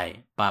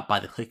by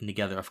the clicking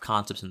together of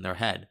concepts in their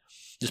head,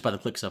 just by the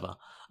clicks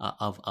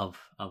of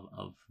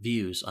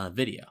views on a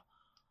video.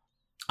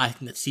 I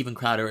think that Steven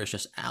Crowder is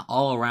just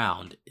all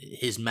around,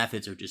 his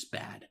methods are just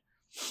bad.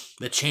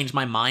 The change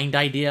my mind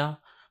idea,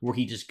 where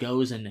he just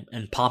goes and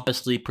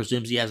pompously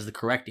presumes he has the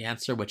correct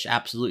answer, which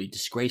absolutely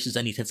disgraces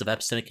any sense of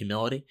epistemic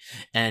humility,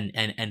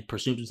 and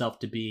presumes himself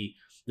to be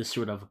this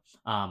sort of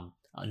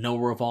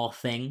knower of all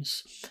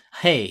things.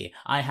 Hey,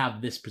 I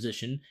have this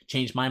position,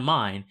 change my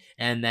mind,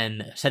 and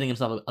then setting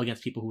himself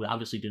against people who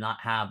obviously do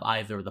not have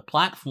either the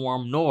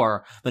platform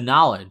nor the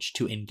knowledge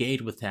to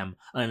engage with him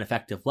on an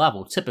effective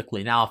level,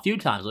 typically. Now, a few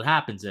times what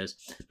happens is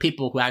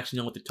people who actually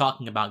know what they're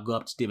talking about go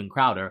up to Steven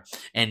Crowder,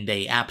 and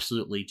they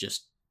absolutely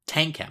just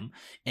tank him,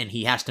 and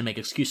he has to make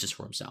excuses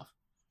for himself.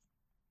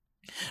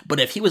 But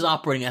if he was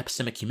operating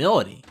epistemic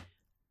humility,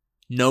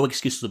 no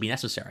excuses would be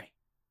necessary.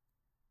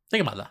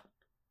 Think about that.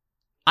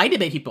 I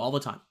debate people all the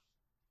time.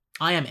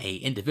 I am a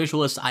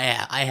individualist. I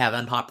have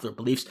unpopular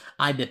beliefs.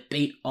 I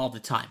debate all the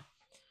time.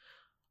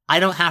 I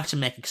don't have to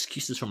make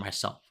excuses for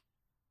myself.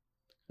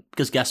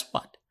 Because guess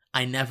what?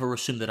 I never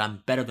assume that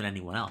I'm better than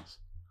anyone else.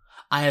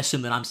 I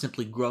assume that I'm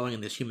simply growing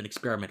in this human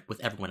experiment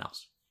with everyone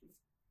else.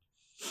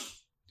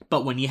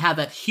 But when you have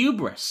that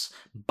hubris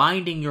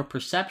binding your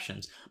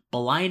perceptions,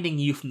 blinding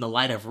you from the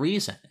light of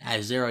reason,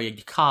 as Zero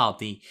Yekab,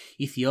 the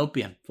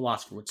Ethiopian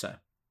philosopher, would say,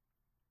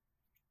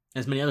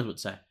 as many others would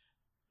say,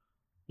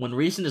 when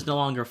reason is no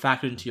longer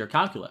factored into your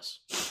calculus,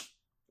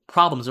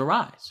 problems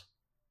arise.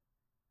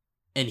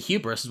 And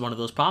hubris is one of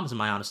those problems, in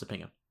my honest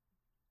opinion.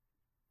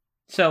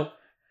 So,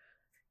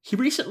 he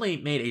recently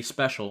made a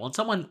special, and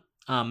someone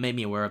made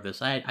me aware of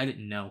this. I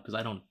didn't know, because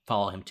I don't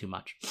follow him too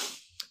much.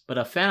 But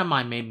a fan of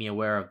mine made me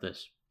aware of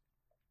this.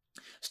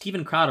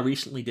 Steven Crowder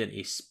recently did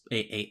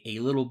a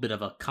little bit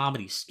of a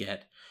comedy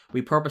skit,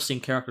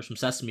 repurposing characters from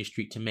Sesame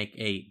Street to make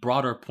a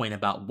broader point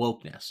about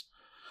wokeness,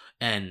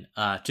 and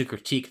to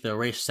critique the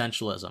race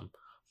essentialism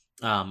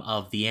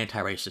of the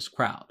anti-racist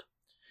crowd.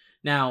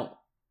 Now,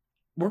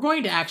 we're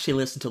going to actually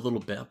listen to a little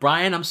bit.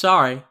 Brian, I'm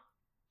sorry.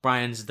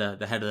 Brian's the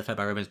head of the Fed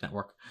by Ribbons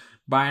Network.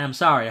 Brian, I'm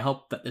sorry. I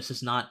hope that this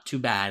is not too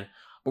bad.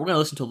 But we're going to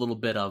listen to a little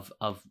bit of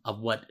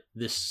what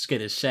this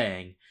skit is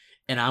saying,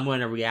 and I'm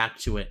going to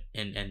react to it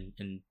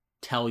and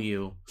tell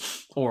you,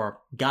 or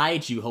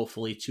guide you,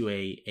 hopefully, to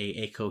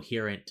a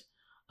coherent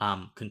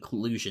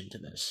conclusion to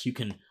this. You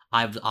can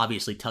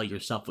obviously tell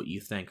yourself what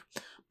you think,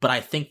 but I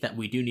think that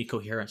we do need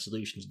coherent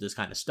solutions to this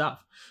kind of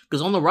stuff.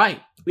 Because on the right,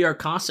 we are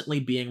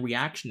constantly being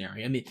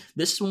reactionary. I mean,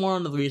 this is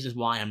one of the reasons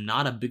why I'm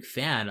not a big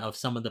fan of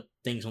some of the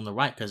things on the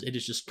right, because it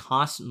is just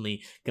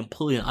constantly,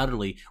 completely and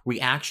utterly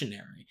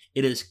reactionary.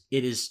 It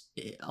is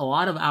a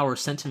lot of our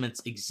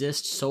sentiments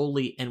exist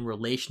solely in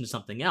relation to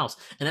something else.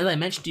 And as I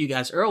mentioned to you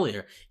guys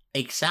earlier,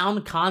 a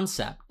sound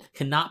concept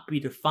cannot be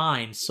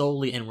defined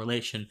solely in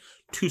relation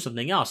to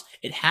something else.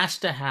 It has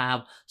to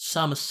have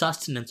some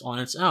sustenance on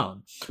its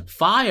own.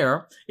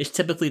 Fire is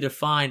typically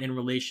defined in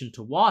relation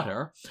to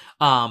water,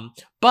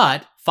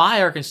 but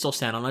fire can still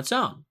stand on its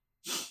own.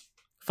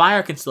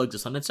 Fire can still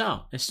exist on its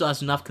own. It still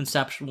has enough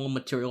conceptual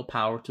material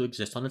power to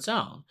exist on its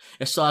own.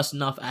 It still has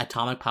enough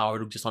atomic power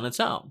to exist on its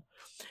own.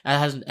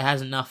 It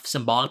has enough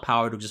symbolic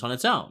power to exist on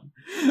its own.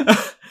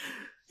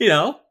 You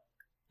know,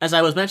 as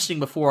I was mentioning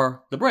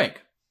before the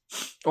break,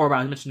 or I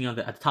was mentioning at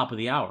the top of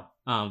the hour,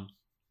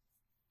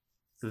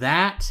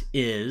 that's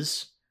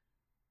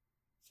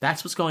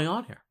what's going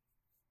on here.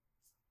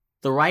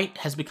 The right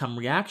has become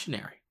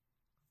reactionary.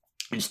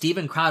 And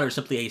Steven Crowder is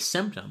simply a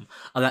symptom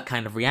of that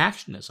kind of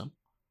reactionism.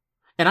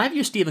 And I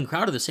view Steven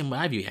Crowder the same way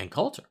I view Ann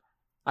Coulter.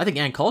 I think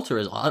Ann Coulter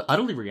is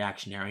utterly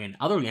reactionary and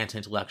utterly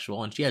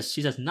anti-intellectual, and she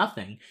says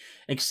nothing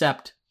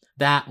except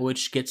that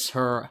which gets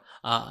her,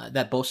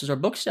 that boasts her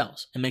book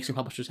sales and makes her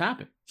publishers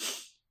happy.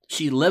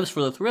 She lives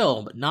for the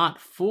thrill, but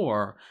not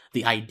for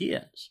the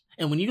ideas.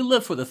 And when you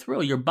live for the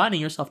thrill, you're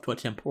binding yourself to a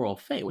temporal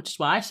fate, which is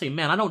why I say,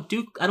 man, I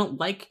don't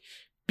like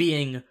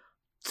being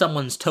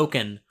someone's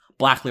token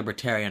black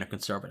libertarian or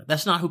conservative.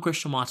 That's not who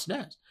Christian Watson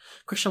is.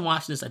 Christian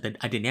Watson is a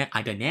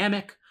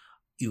dynamic,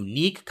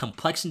 unique,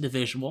 complex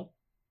individual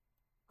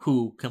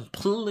who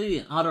completely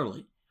and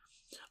utterly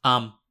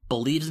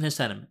believes in his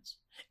sentiments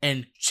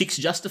and seeks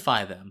to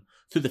justify them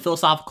through the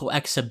philosophical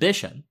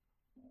exhibition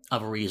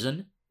of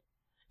reason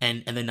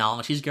and the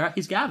knowledge he's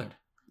gathered.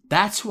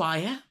 That's who I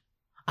am.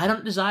 I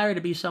don't desire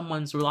to be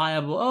someone's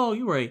reliable, oh,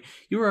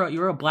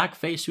 you're a black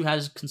face who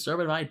has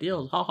conservative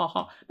ideals. Ha ha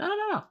ha.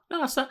 No,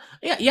 that's not.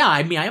 Yeah.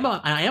 I mean, I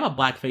am a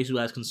black face who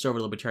has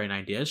conservative libertarian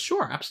ideas.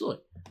 Sure,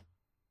 absolutely.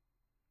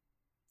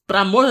 But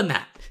I'm more than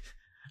that.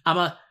 I'm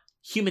a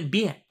human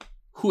being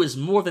who is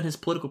more than his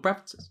political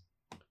preferences.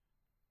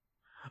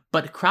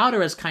 But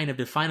Crowder has kind of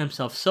defined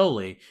himself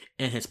solely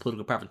in his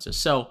political preferences.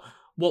 So,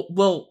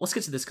 well, let's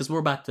get to this because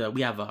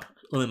we have a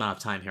limited amount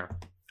of time here.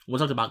 We'll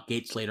talk about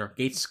Gates later.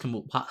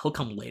 He'll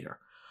come later.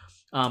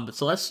 But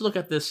so let's look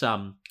at this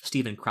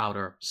Steven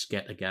Crowder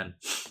skit again.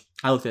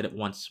 I looked at it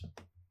once,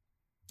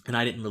 and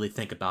I didn't really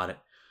think about it.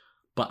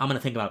 But I'm going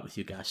to think about it with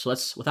you guys. So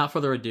without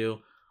further ado,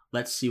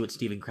 let's see what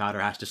Steven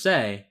Crowder has to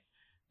say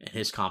in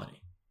his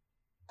comedy.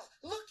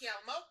 Look,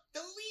 Elmo,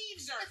 the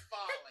leaves are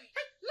falling.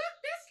 Hey, look,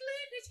 this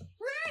leaf is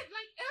red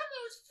like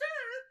Elmo's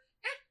fur.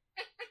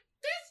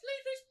 This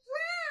leaf is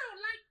brown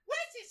like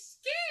Wes's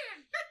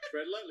skin.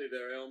 Tread lightly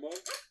there, Elmo.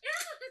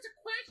 Elmo has a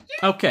question.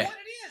 Okay, What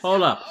it is,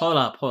 hold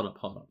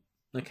up.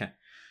 Okay.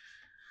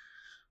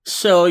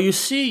 So you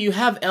see, you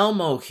have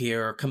Elmo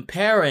here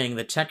comparing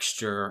the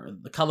texture,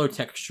 the color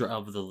texture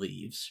of the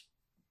leaves.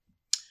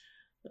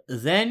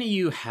 Then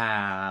you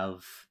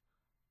have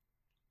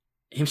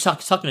him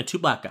talking to two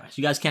black guys.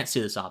 You guys can't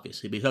see this,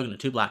 obviously, but he's talking to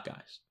two black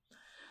guys.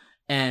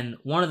 And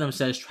one of them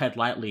says, tread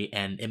lightly,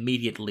 and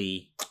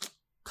immediately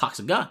cocks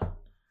a gun.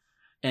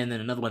 And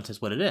then another one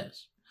says what it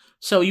is.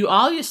 So you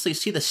obviously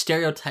see the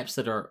stereotypes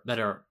that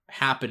are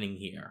happening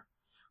here,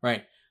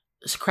 right?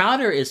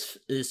 Crowder is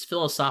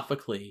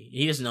philosophically,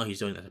 he doesn't know he's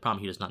doing this. I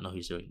promise he does not know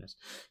he's doing this.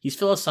 He's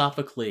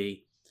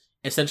philosophically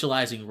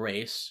essentializing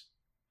race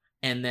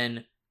and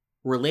then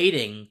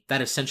relating that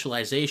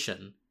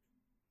essentialization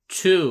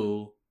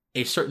to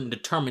a certain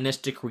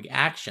deterministic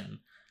reaction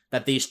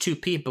that these two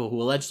people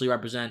who allegedly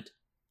represent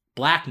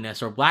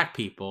blackness or black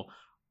people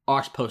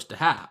are supposed to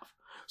have.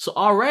 So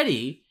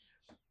already,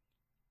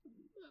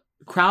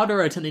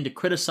 Crowder attempting to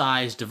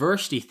criticize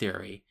diversity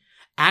theory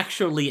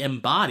actually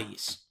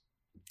embodies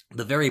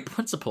the very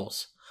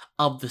principles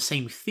of the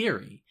same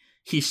theory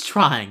he's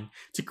trying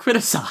to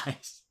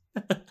criticize.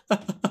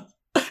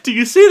 Do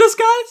you see this,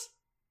 guys?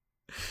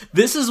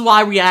 This is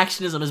why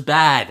reactionism is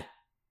bad.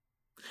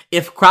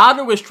 If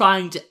Crowder was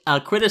trying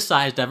to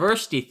criticize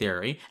diversity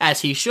theory,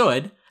 as he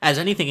should, as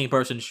any thinking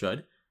person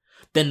should,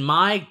 then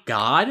my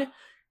God,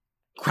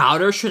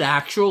 Crowder should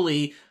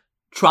actually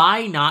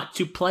try not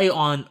to play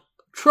on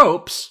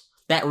tropes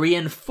that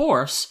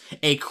reinforce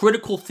a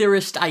critical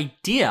theorist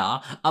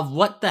idea of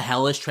what the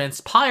hell is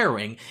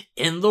transpiring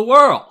in the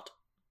world.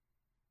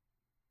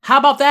 How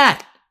about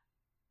that?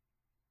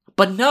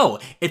 But no,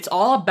 it's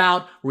all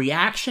about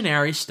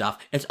reactionary stuff.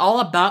 It's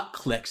all about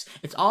clicks.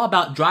 It's all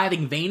about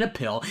driving vain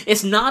appeal.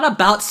 It's not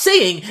about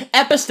seeing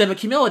epistemic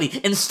humility.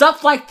 And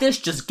stuff like this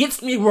just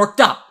gets me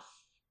worked up.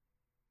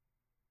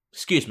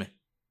 Excuse me.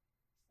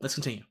 Let's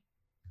continue.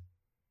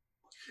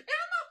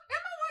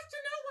 Elmo wants to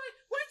know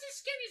why his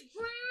skin is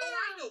brown. Oh,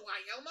 I know why,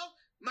 Elmo.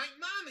 My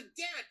mom and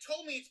dad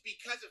told me it's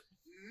because of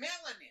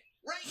melanin.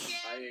 Right,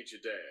 Dad? I ain't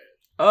your dad.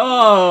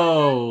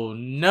 Oh,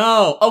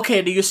 no.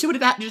 Okay, do you see what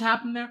just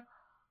happened there?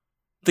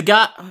 The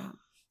guy...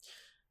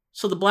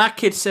 So the black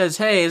kid says,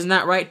 hey, isn't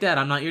that right, Dad?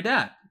 I'm not your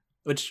dad.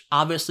 Which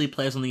obviously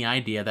plays on the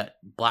idea that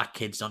black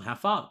kids don't have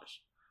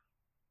fathers.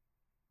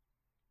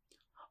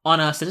 On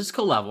a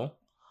statistical level,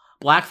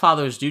 black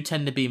fathers do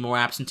tend to be more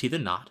absentee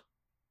than not.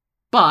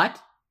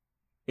 But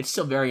it's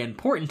still very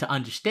important to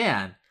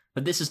understand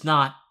that this is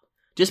not...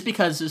 Just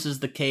because this is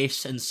the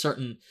case in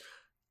certain...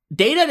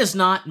 Data does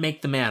not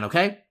make the man,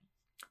 okay?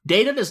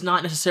 Data does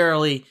not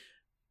necessarily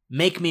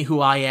make me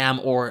who I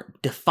am or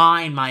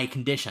define my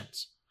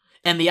conditions.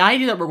 And the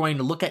idea that we're going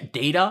to look at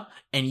data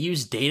and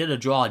use data to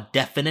draw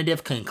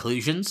definitive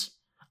conclusions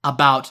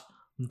about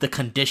the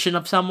condition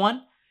of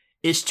someone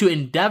is to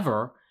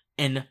endeavor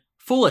in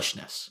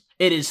foolishness.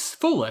 It is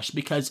foolish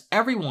because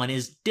everyone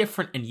is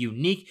different and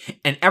unique,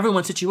 and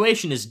everyone's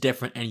situation is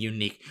different and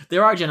unique.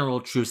 There are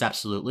general truths,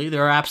 absolutely.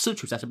 There are absolute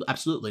truths,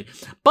 absolutely.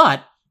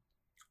 But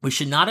we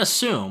should not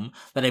assume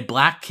that a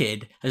black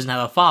kid doesn't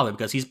have a father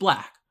because he's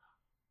black.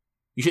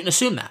 You shouldn't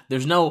assume that.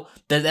 There's no...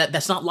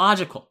 That's not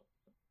logical.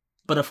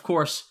 But of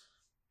course,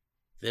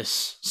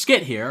 this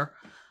skit here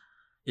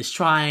is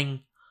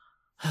trying...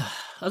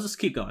 Let's just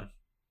keep going.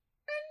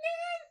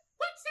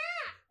 What's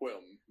that?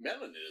 Well,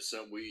 melanin is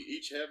something we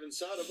each have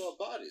inside of our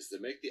bodies that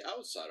make the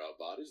outside of our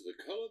bodies the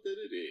color that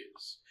it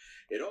is.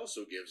 It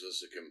also gives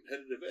us a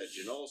competitive edge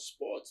in all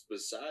sports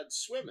besides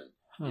swimming.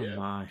 Oh yeah,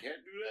 my.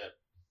 Can't do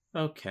that.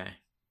 Okay.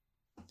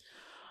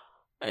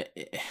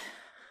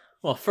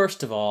 Well,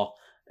 first of all,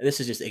 this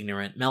is just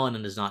ignorant.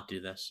 Melanin does not do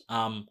this.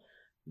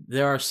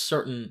 There are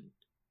certain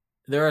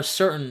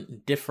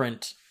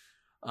different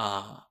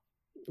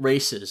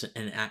races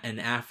in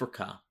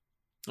Africa.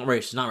 Not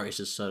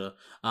races. So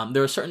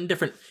there are certain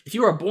different. If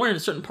you are born in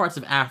certain parts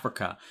of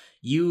Africa,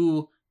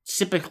 you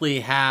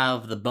typically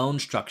have the bone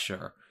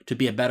structure to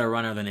be a better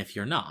runner than if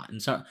you're not.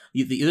 And so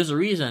there's a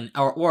reason,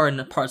 or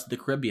in parts of the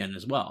Caribbean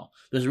as well.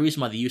 There's a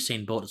reason why the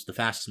Usain Bolt is the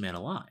fastest man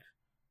alive.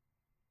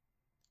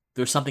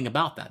 There's something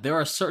about that. There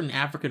are certain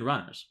African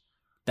runners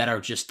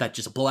that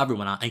just blow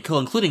everyone out,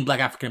 including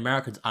black African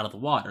Americans, out of the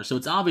water. So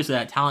it's obvious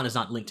that talent is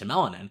not linked to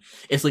melanin;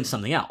 it's linked to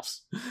something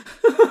else.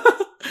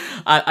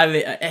 I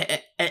mean,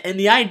 and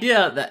the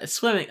idea that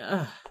swimming.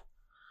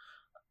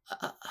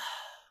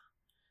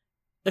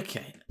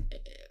 Okay,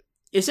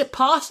 is it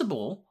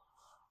possible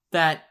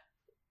that?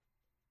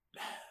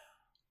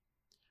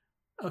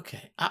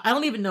 Okay, I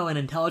don't even know an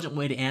intelligent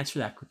way to answer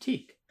that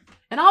critique.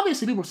 And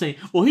obviously, people are saying,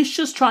 "Well, he's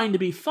just trying to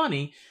be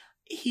funny."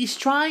 He's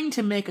trying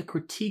to make a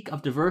critique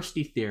of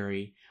diversity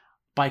theory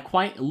by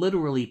quite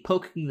literally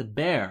poking the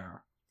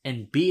bear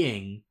and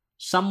being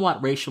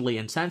somewhat racially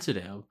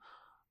insensitive.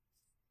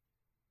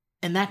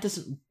 And that's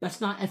an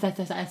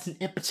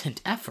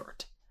impotent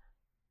effort.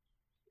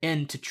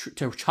 And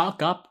to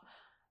chalk up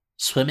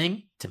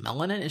swimming to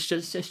melanin, it's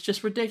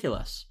just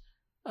ridiculous.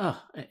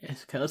 Oh,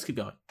 okay, let's keep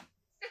going.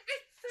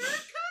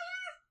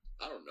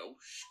 I don't know.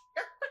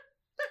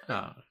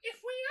 Oh. If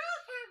we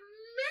all have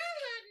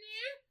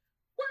melanin,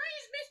 why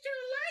is Mr.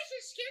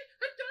 Elijah's skin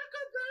a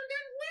darker brown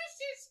than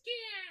Wes's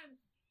skin?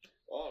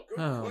 Oh,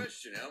 good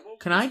question, Elmo.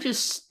 Can I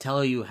just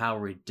tell you how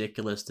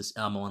ridiculous this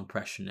Elmo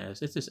impression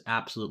is? It's just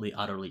absolutely,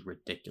 utterly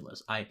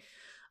ridiculous.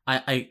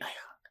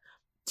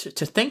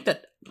 To think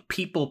that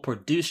people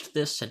produced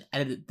this and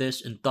edited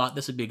this and thought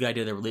this would be a good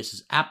idea to release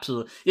is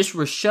absolutely. This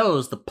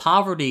shows the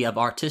poverty of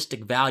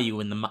artistic value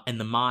in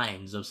the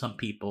minds of some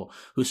people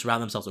who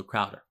surround themselves with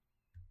Crowder.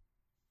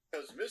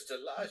 Because Mr.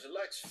 Elijah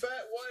likes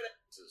fat white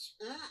asses.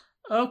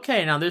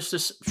 Okay, now there's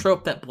this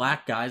trope that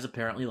black guys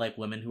apparently like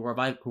women who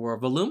are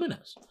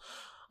voluminous.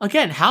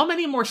 Again, how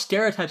many more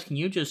stereotypes can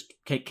you just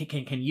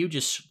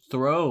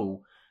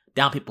throw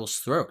down people's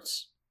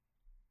throats?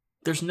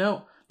 There's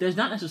not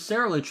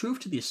necessarily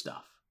truth to this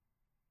stuff.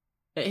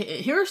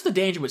 Here's the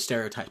danger with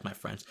stereotypes, my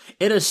friends.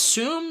 It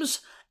assumes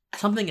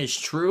something is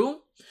true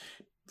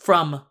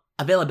from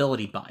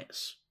availability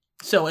bias.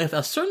 So if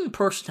a certain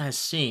person has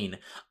seen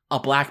a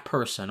black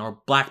person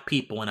or black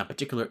people in a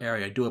particular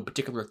area do a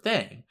particular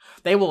thing,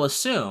 they will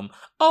assume,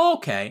 oh,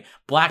 okay,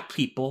 black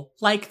people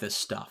like this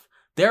stuff.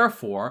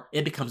 Therefore,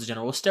 it becomes a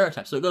general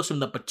stereotype. So it goes from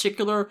the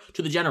particular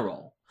to the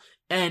general.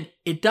 And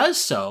it does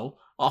so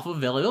off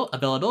of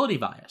availability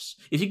bias.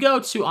 If you go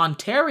to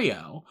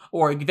Ontario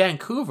or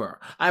Vancouver,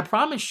 I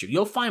promise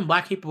you'll find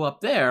black people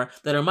up there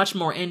that are much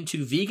more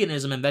into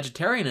veganism and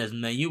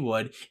vegetarianism than you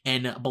would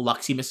in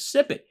Biloxi,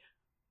 Mississippi.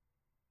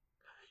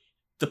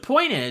 The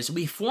point is,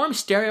 we form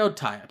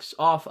stereotypes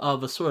off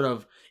of a sort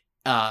of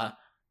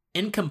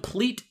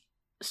incomplete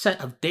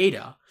set of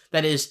data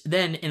that is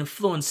then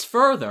influenced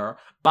further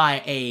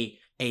by a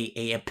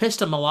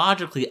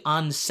epistemologically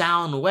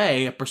unsound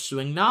way of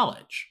pursuing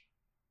knowledge.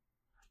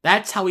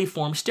 That's how we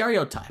form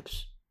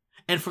stereotypes.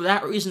 And for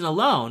that reason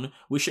alone,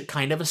 we should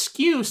kind of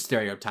eschew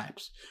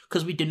stereotypes,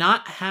 because we do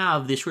not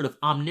have this sort of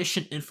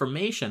omniscient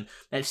information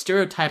that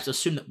stereotypes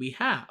assume that we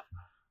have.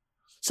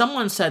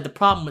 Someone said the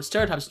problem with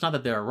stereotypes is not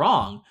that they're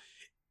wrong,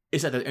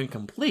 is that they're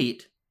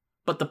incomplete,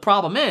 but the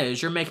problem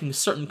is you're making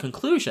certain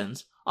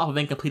conclusions off of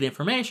incomplete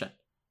information.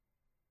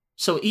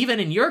 So even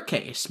in your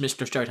case,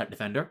 Mr. Stereotype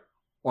Defender,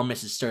 or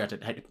Mrs.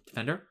 Stereotype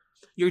Defender,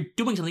 you're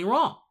doing something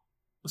wrong.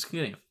 Let's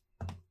continue.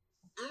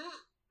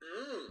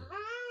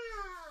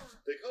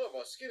 The color of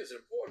our skin is an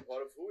important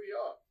part of who we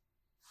are.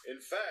 In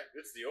fact,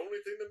 it's the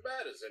only thing that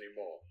matters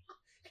anymore.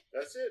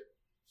 That's it.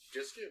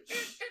 Just skin.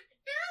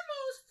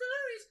 Elmo's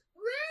fur is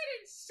red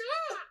and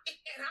soft.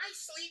 And I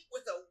sleep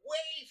with a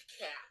wave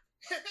cap.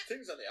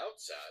 Things on the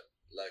outside,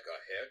 like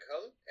our hair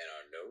color and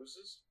our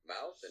noses,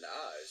 mouth, and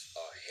eyes,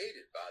 are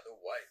hated by the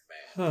white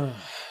man.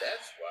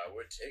 That's why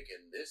we're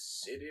taking this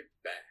city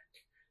back.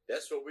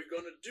 That's what we're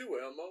gonna do,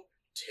 Elmo.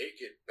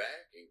 Take it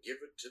back and give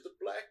it to the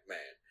black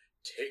man.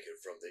 Take it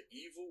from the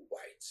evil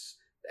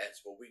whites.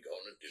 That's what we're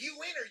gonna do. You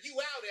in or you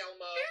out,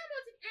 Elmo?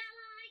 Elmo's an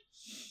ally.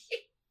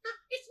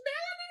 It's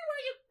melanin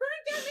where you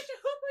burned down Mr.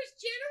 Hooper's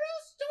general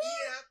store?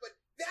 Yeah, but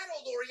that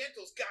old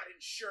Oriental's got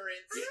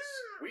insurance.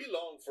 Yes, we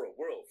long for a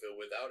world filled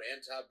without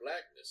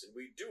anti-blackness, and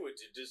we do it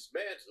to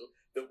dismantle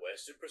the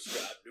Western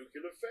prescribed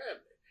nuclear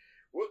family.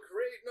 We're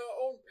creating our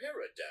own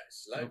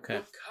paradise, like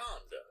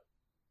Wakanda.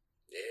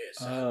 Yes.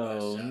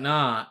 Oh,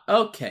 not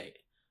okay.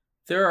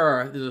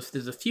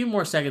 There's a few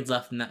more seconds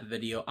left in that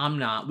video.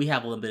 We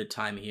have a little bit of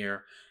time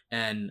here,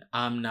 and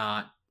I'm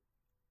not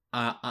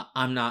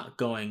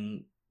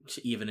going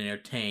to even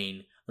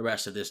entertain the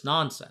rest of this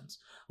nonsense.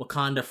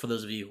 Wakanda, for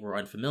those of you who are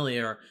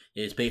unfamiliar,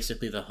 is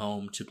basically the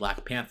home to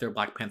Black Panther.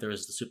 Black Panther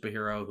is the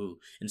superhero who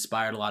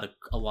inspired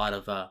a lot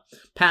of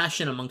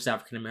passion amongst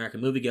African American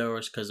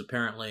moviegoers, because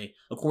apparently,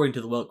 according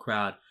to the woke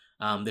crowd,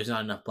 there's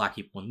not enough black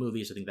people in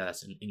movies. I think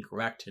that's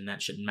incorrect, and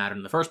that shouldn't matter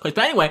in the first place.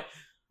 But anyway,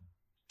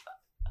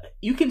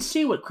 you can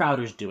see what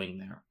Crowder's doing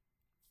there.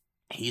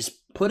 He's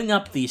putting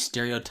up these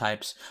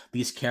stereotypes,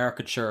 these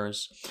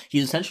caricatures.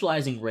 He's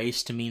essentializing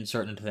race to mean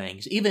certain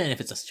things, even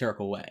if it's a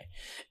satirical way.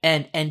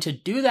 And to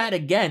do that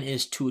again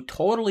is to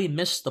totally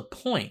miss the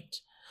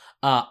point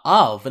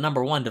of,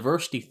 number one,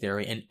 diversity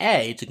theory,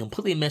 and to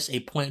completely miss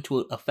a point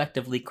to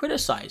effectively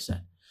criticize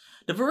it.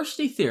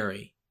 Diversity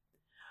theory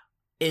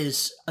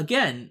is,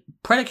 again,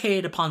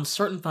 predicated upon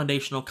certain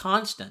foundational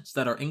constants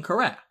that are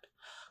incorrect.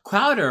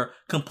 Crowder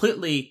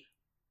completely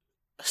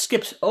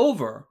skips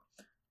over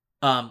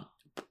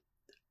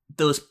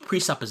those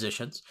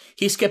presuppositions.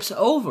 He skips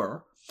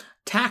over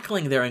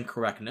tackling their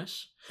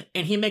incorrectness,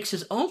 and he makes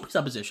his own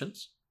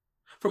presuppositions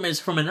from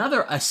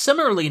a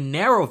similarly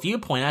narrow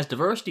viewpoint as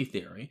diversity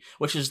theory,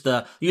 which is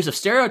the use of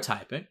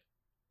stereotyping,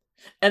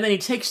 and then he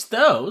takes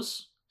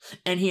those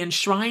and he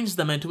enshrines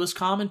them into his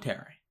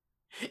commentary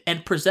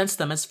and presents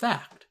them as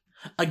fact.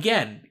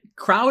 Again,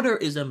 Crowder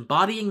is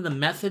embodying the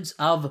methods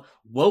of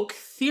woke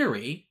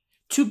theory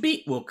to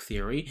beat woke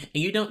theory,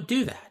 and you don't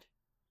do that.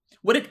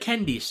 What did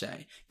Kendi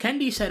say?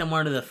 Kendi said in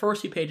one of the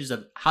first few pages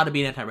of How to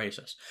Be an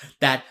Anti-Racist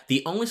that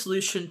the only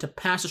solution to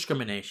past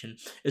discrimination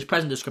is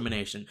present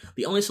discrimination.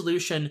 The only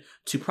solution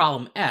to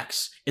problem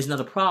X is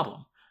another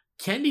problem.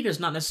 Kendi does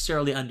not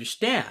necessarily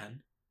understand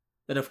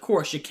that, of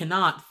course, you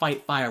cannot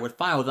fight fire with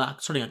fire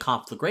without starting a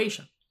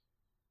conflagration.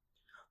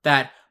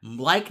 That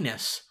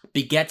likeness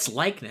begets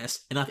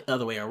likeness and not the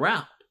other way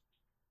around.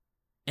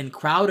 And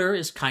Crowder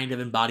is kind of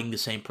embodying the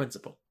same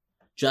principle,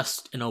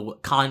 just in a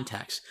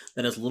context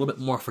that is a little bit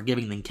more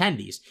forgiving than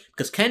Kendi's,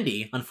 because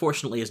Kendi,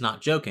 unfortunately, is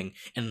not joking,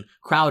 and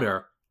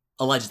Crowder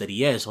alleges that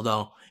he is,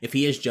 although if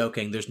he is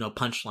joking, there's no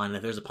punchline, and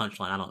if there's a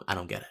punchline, I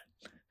don't get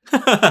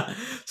it.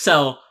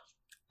 So,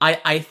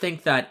 I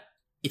think that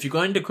if you're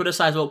going to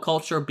criticize woke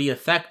culture, be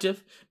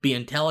effective, be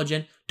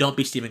intelligent, don't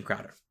be Steven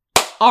Crowder.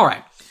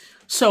 Alright,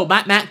 so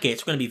Matt Gaetz,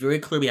 we're going to be very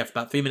clear, we have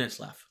about 3 minutes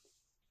left.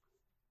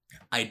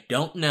 I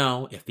don't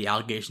know if the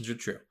allegations are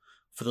true.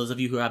 For those of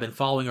you who have been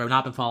following or have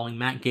not been following,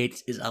 Matt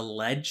Gaetz is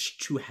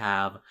alleged to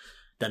have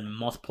done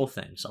multiple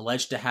things.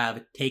 Alleged to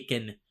have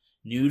taken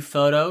nude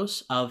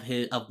photos of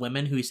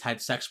women who he's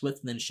had sex with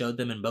and then showed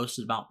them and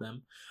boasted about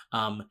them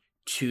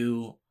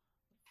to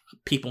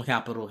people in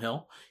Capitol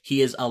Hill.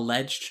 He is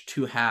alleged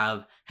to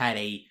have had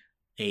a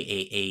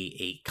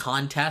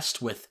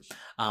contest with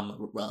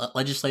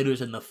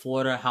legislators in the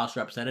Florida House of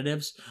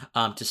Representatives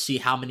to see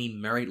how many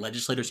married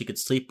legislators he could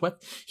sleep with.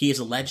 He is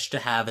alleged to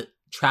have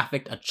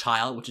trafficked a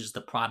child, which is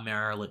the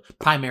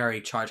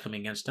primary charge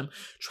coming against him.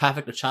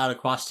 Trafficked a child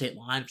across state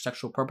lines for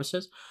sexual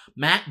purposes.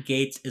 Matt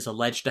Gaetz is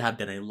alleged to have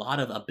done a lot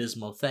of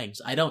abysmal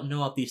things. I don't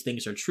know if these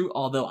things are true,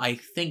 although I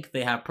think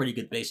they have pretty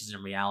good basis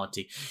in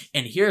reality.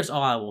 And here's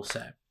all I will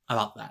say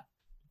about that.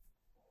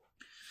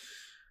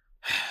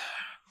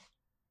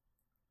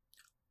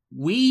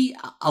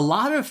 A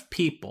lot of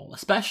people,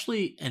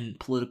 especially in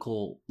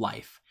political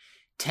life,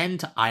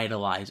 tend to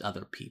idolize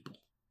other people.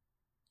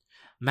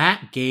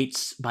 Matt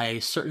Gaetz, by a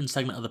certain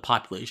segment of the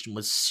population,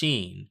 was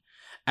seen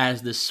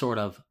as this sort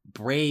of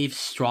brave,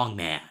 strong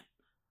man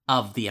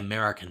of the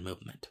American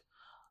movement.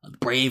 A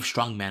brave,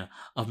 strong man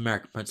of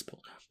American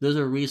principle. There's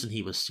a reason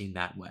he was seen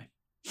that way.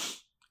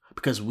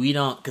 Because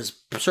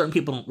certain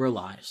people don't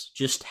realize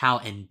just how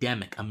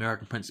endemic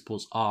American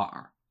principles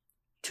are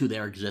to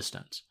their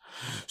existence.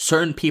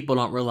 Certain people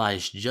don't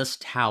realize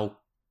just how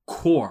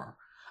core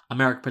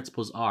American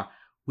principles are.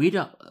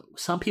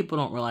 Some people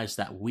don't realize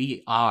that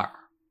we are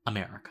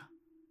America.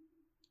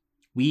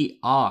 We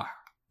are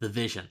the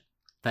vision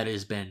that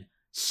has been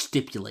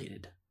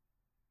stipulated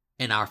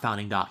in our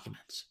founding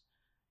documents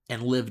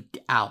and lived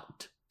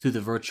out through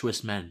the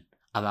virtuous men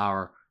of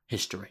our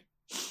history.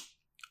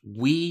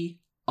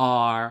 We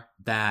are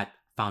that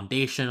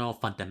foundational,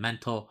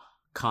 fundamental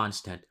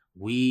constant.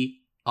 We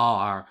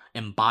are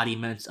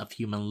embodiments of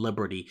human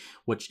liberty,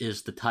 which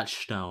is the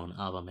touchstone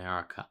of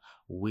America.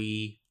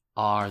 We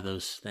are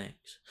those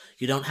things.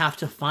 You don't have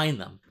to find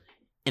them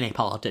in a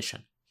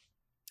politician.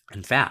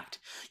 In fact,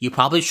 you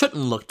probably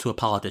shouldn't look to a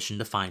politician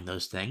to find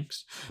those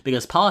things,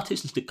 because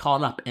politicians get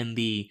caught up in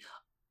the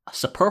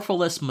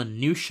superfluous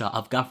minutia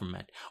of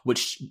government,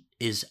 which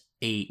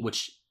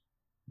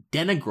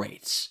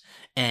denigrates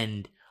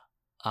and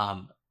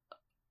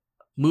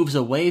moves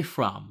away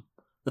from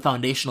the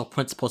foundational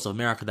principles of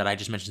America that I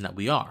just mentioned that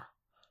we are.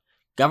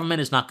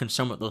 Government is not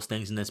concerned with those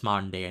things in this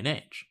modern day and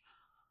age.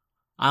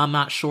 I'm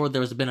not sure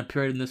there has been a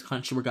period in this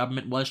country where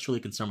government was truly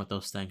concerned with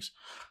those things.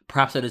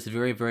 Perhaps that is a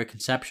very, very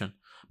conception.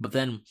 But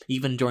then,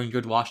 even during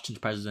George Washington's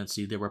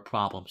presidency, there were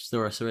problems. There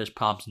were serious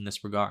problems in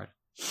this regard.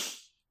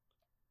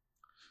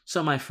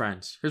 So, my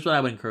friends, here's what I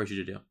would encourage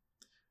you to do.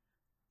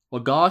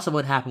 Regardless of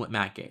what happened with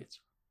Matt Gaetz,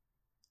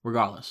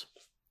 regardless,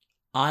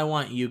 I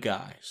want you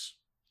guys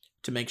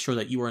to make sure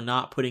that you are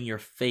not putting your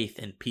faith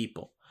in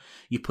people.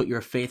 You put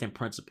your faith in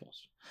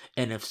principles.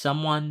 And if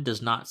someone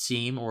does not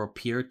seem or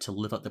appear to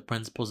live up the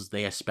principles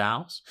they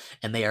espouse,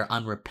 and they are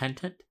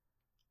unrepentant,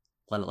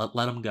 let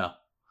them go.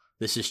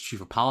 This is true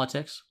for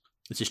politics.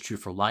 This is true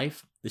for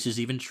life. This is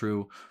even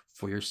true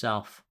for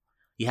yourself.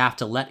 You have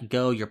to let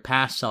go your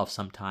past self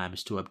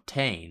sometimes to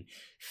obtain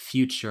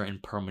future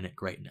and permanent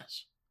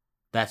greatness.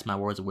 That's my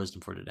words of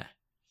wisdom for today.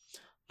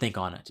 Think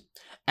on it.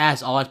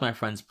 As always, my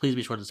friends, please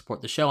be sure to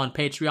support the show on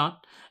Patreon,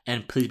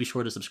 and please be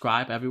sure to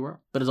subscribe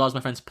everywhere. But as always,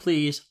 my friends,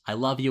 please, I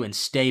love you and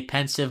stay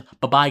pensive.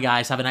 Bye-bye,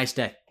 guys. Have a nice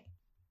day.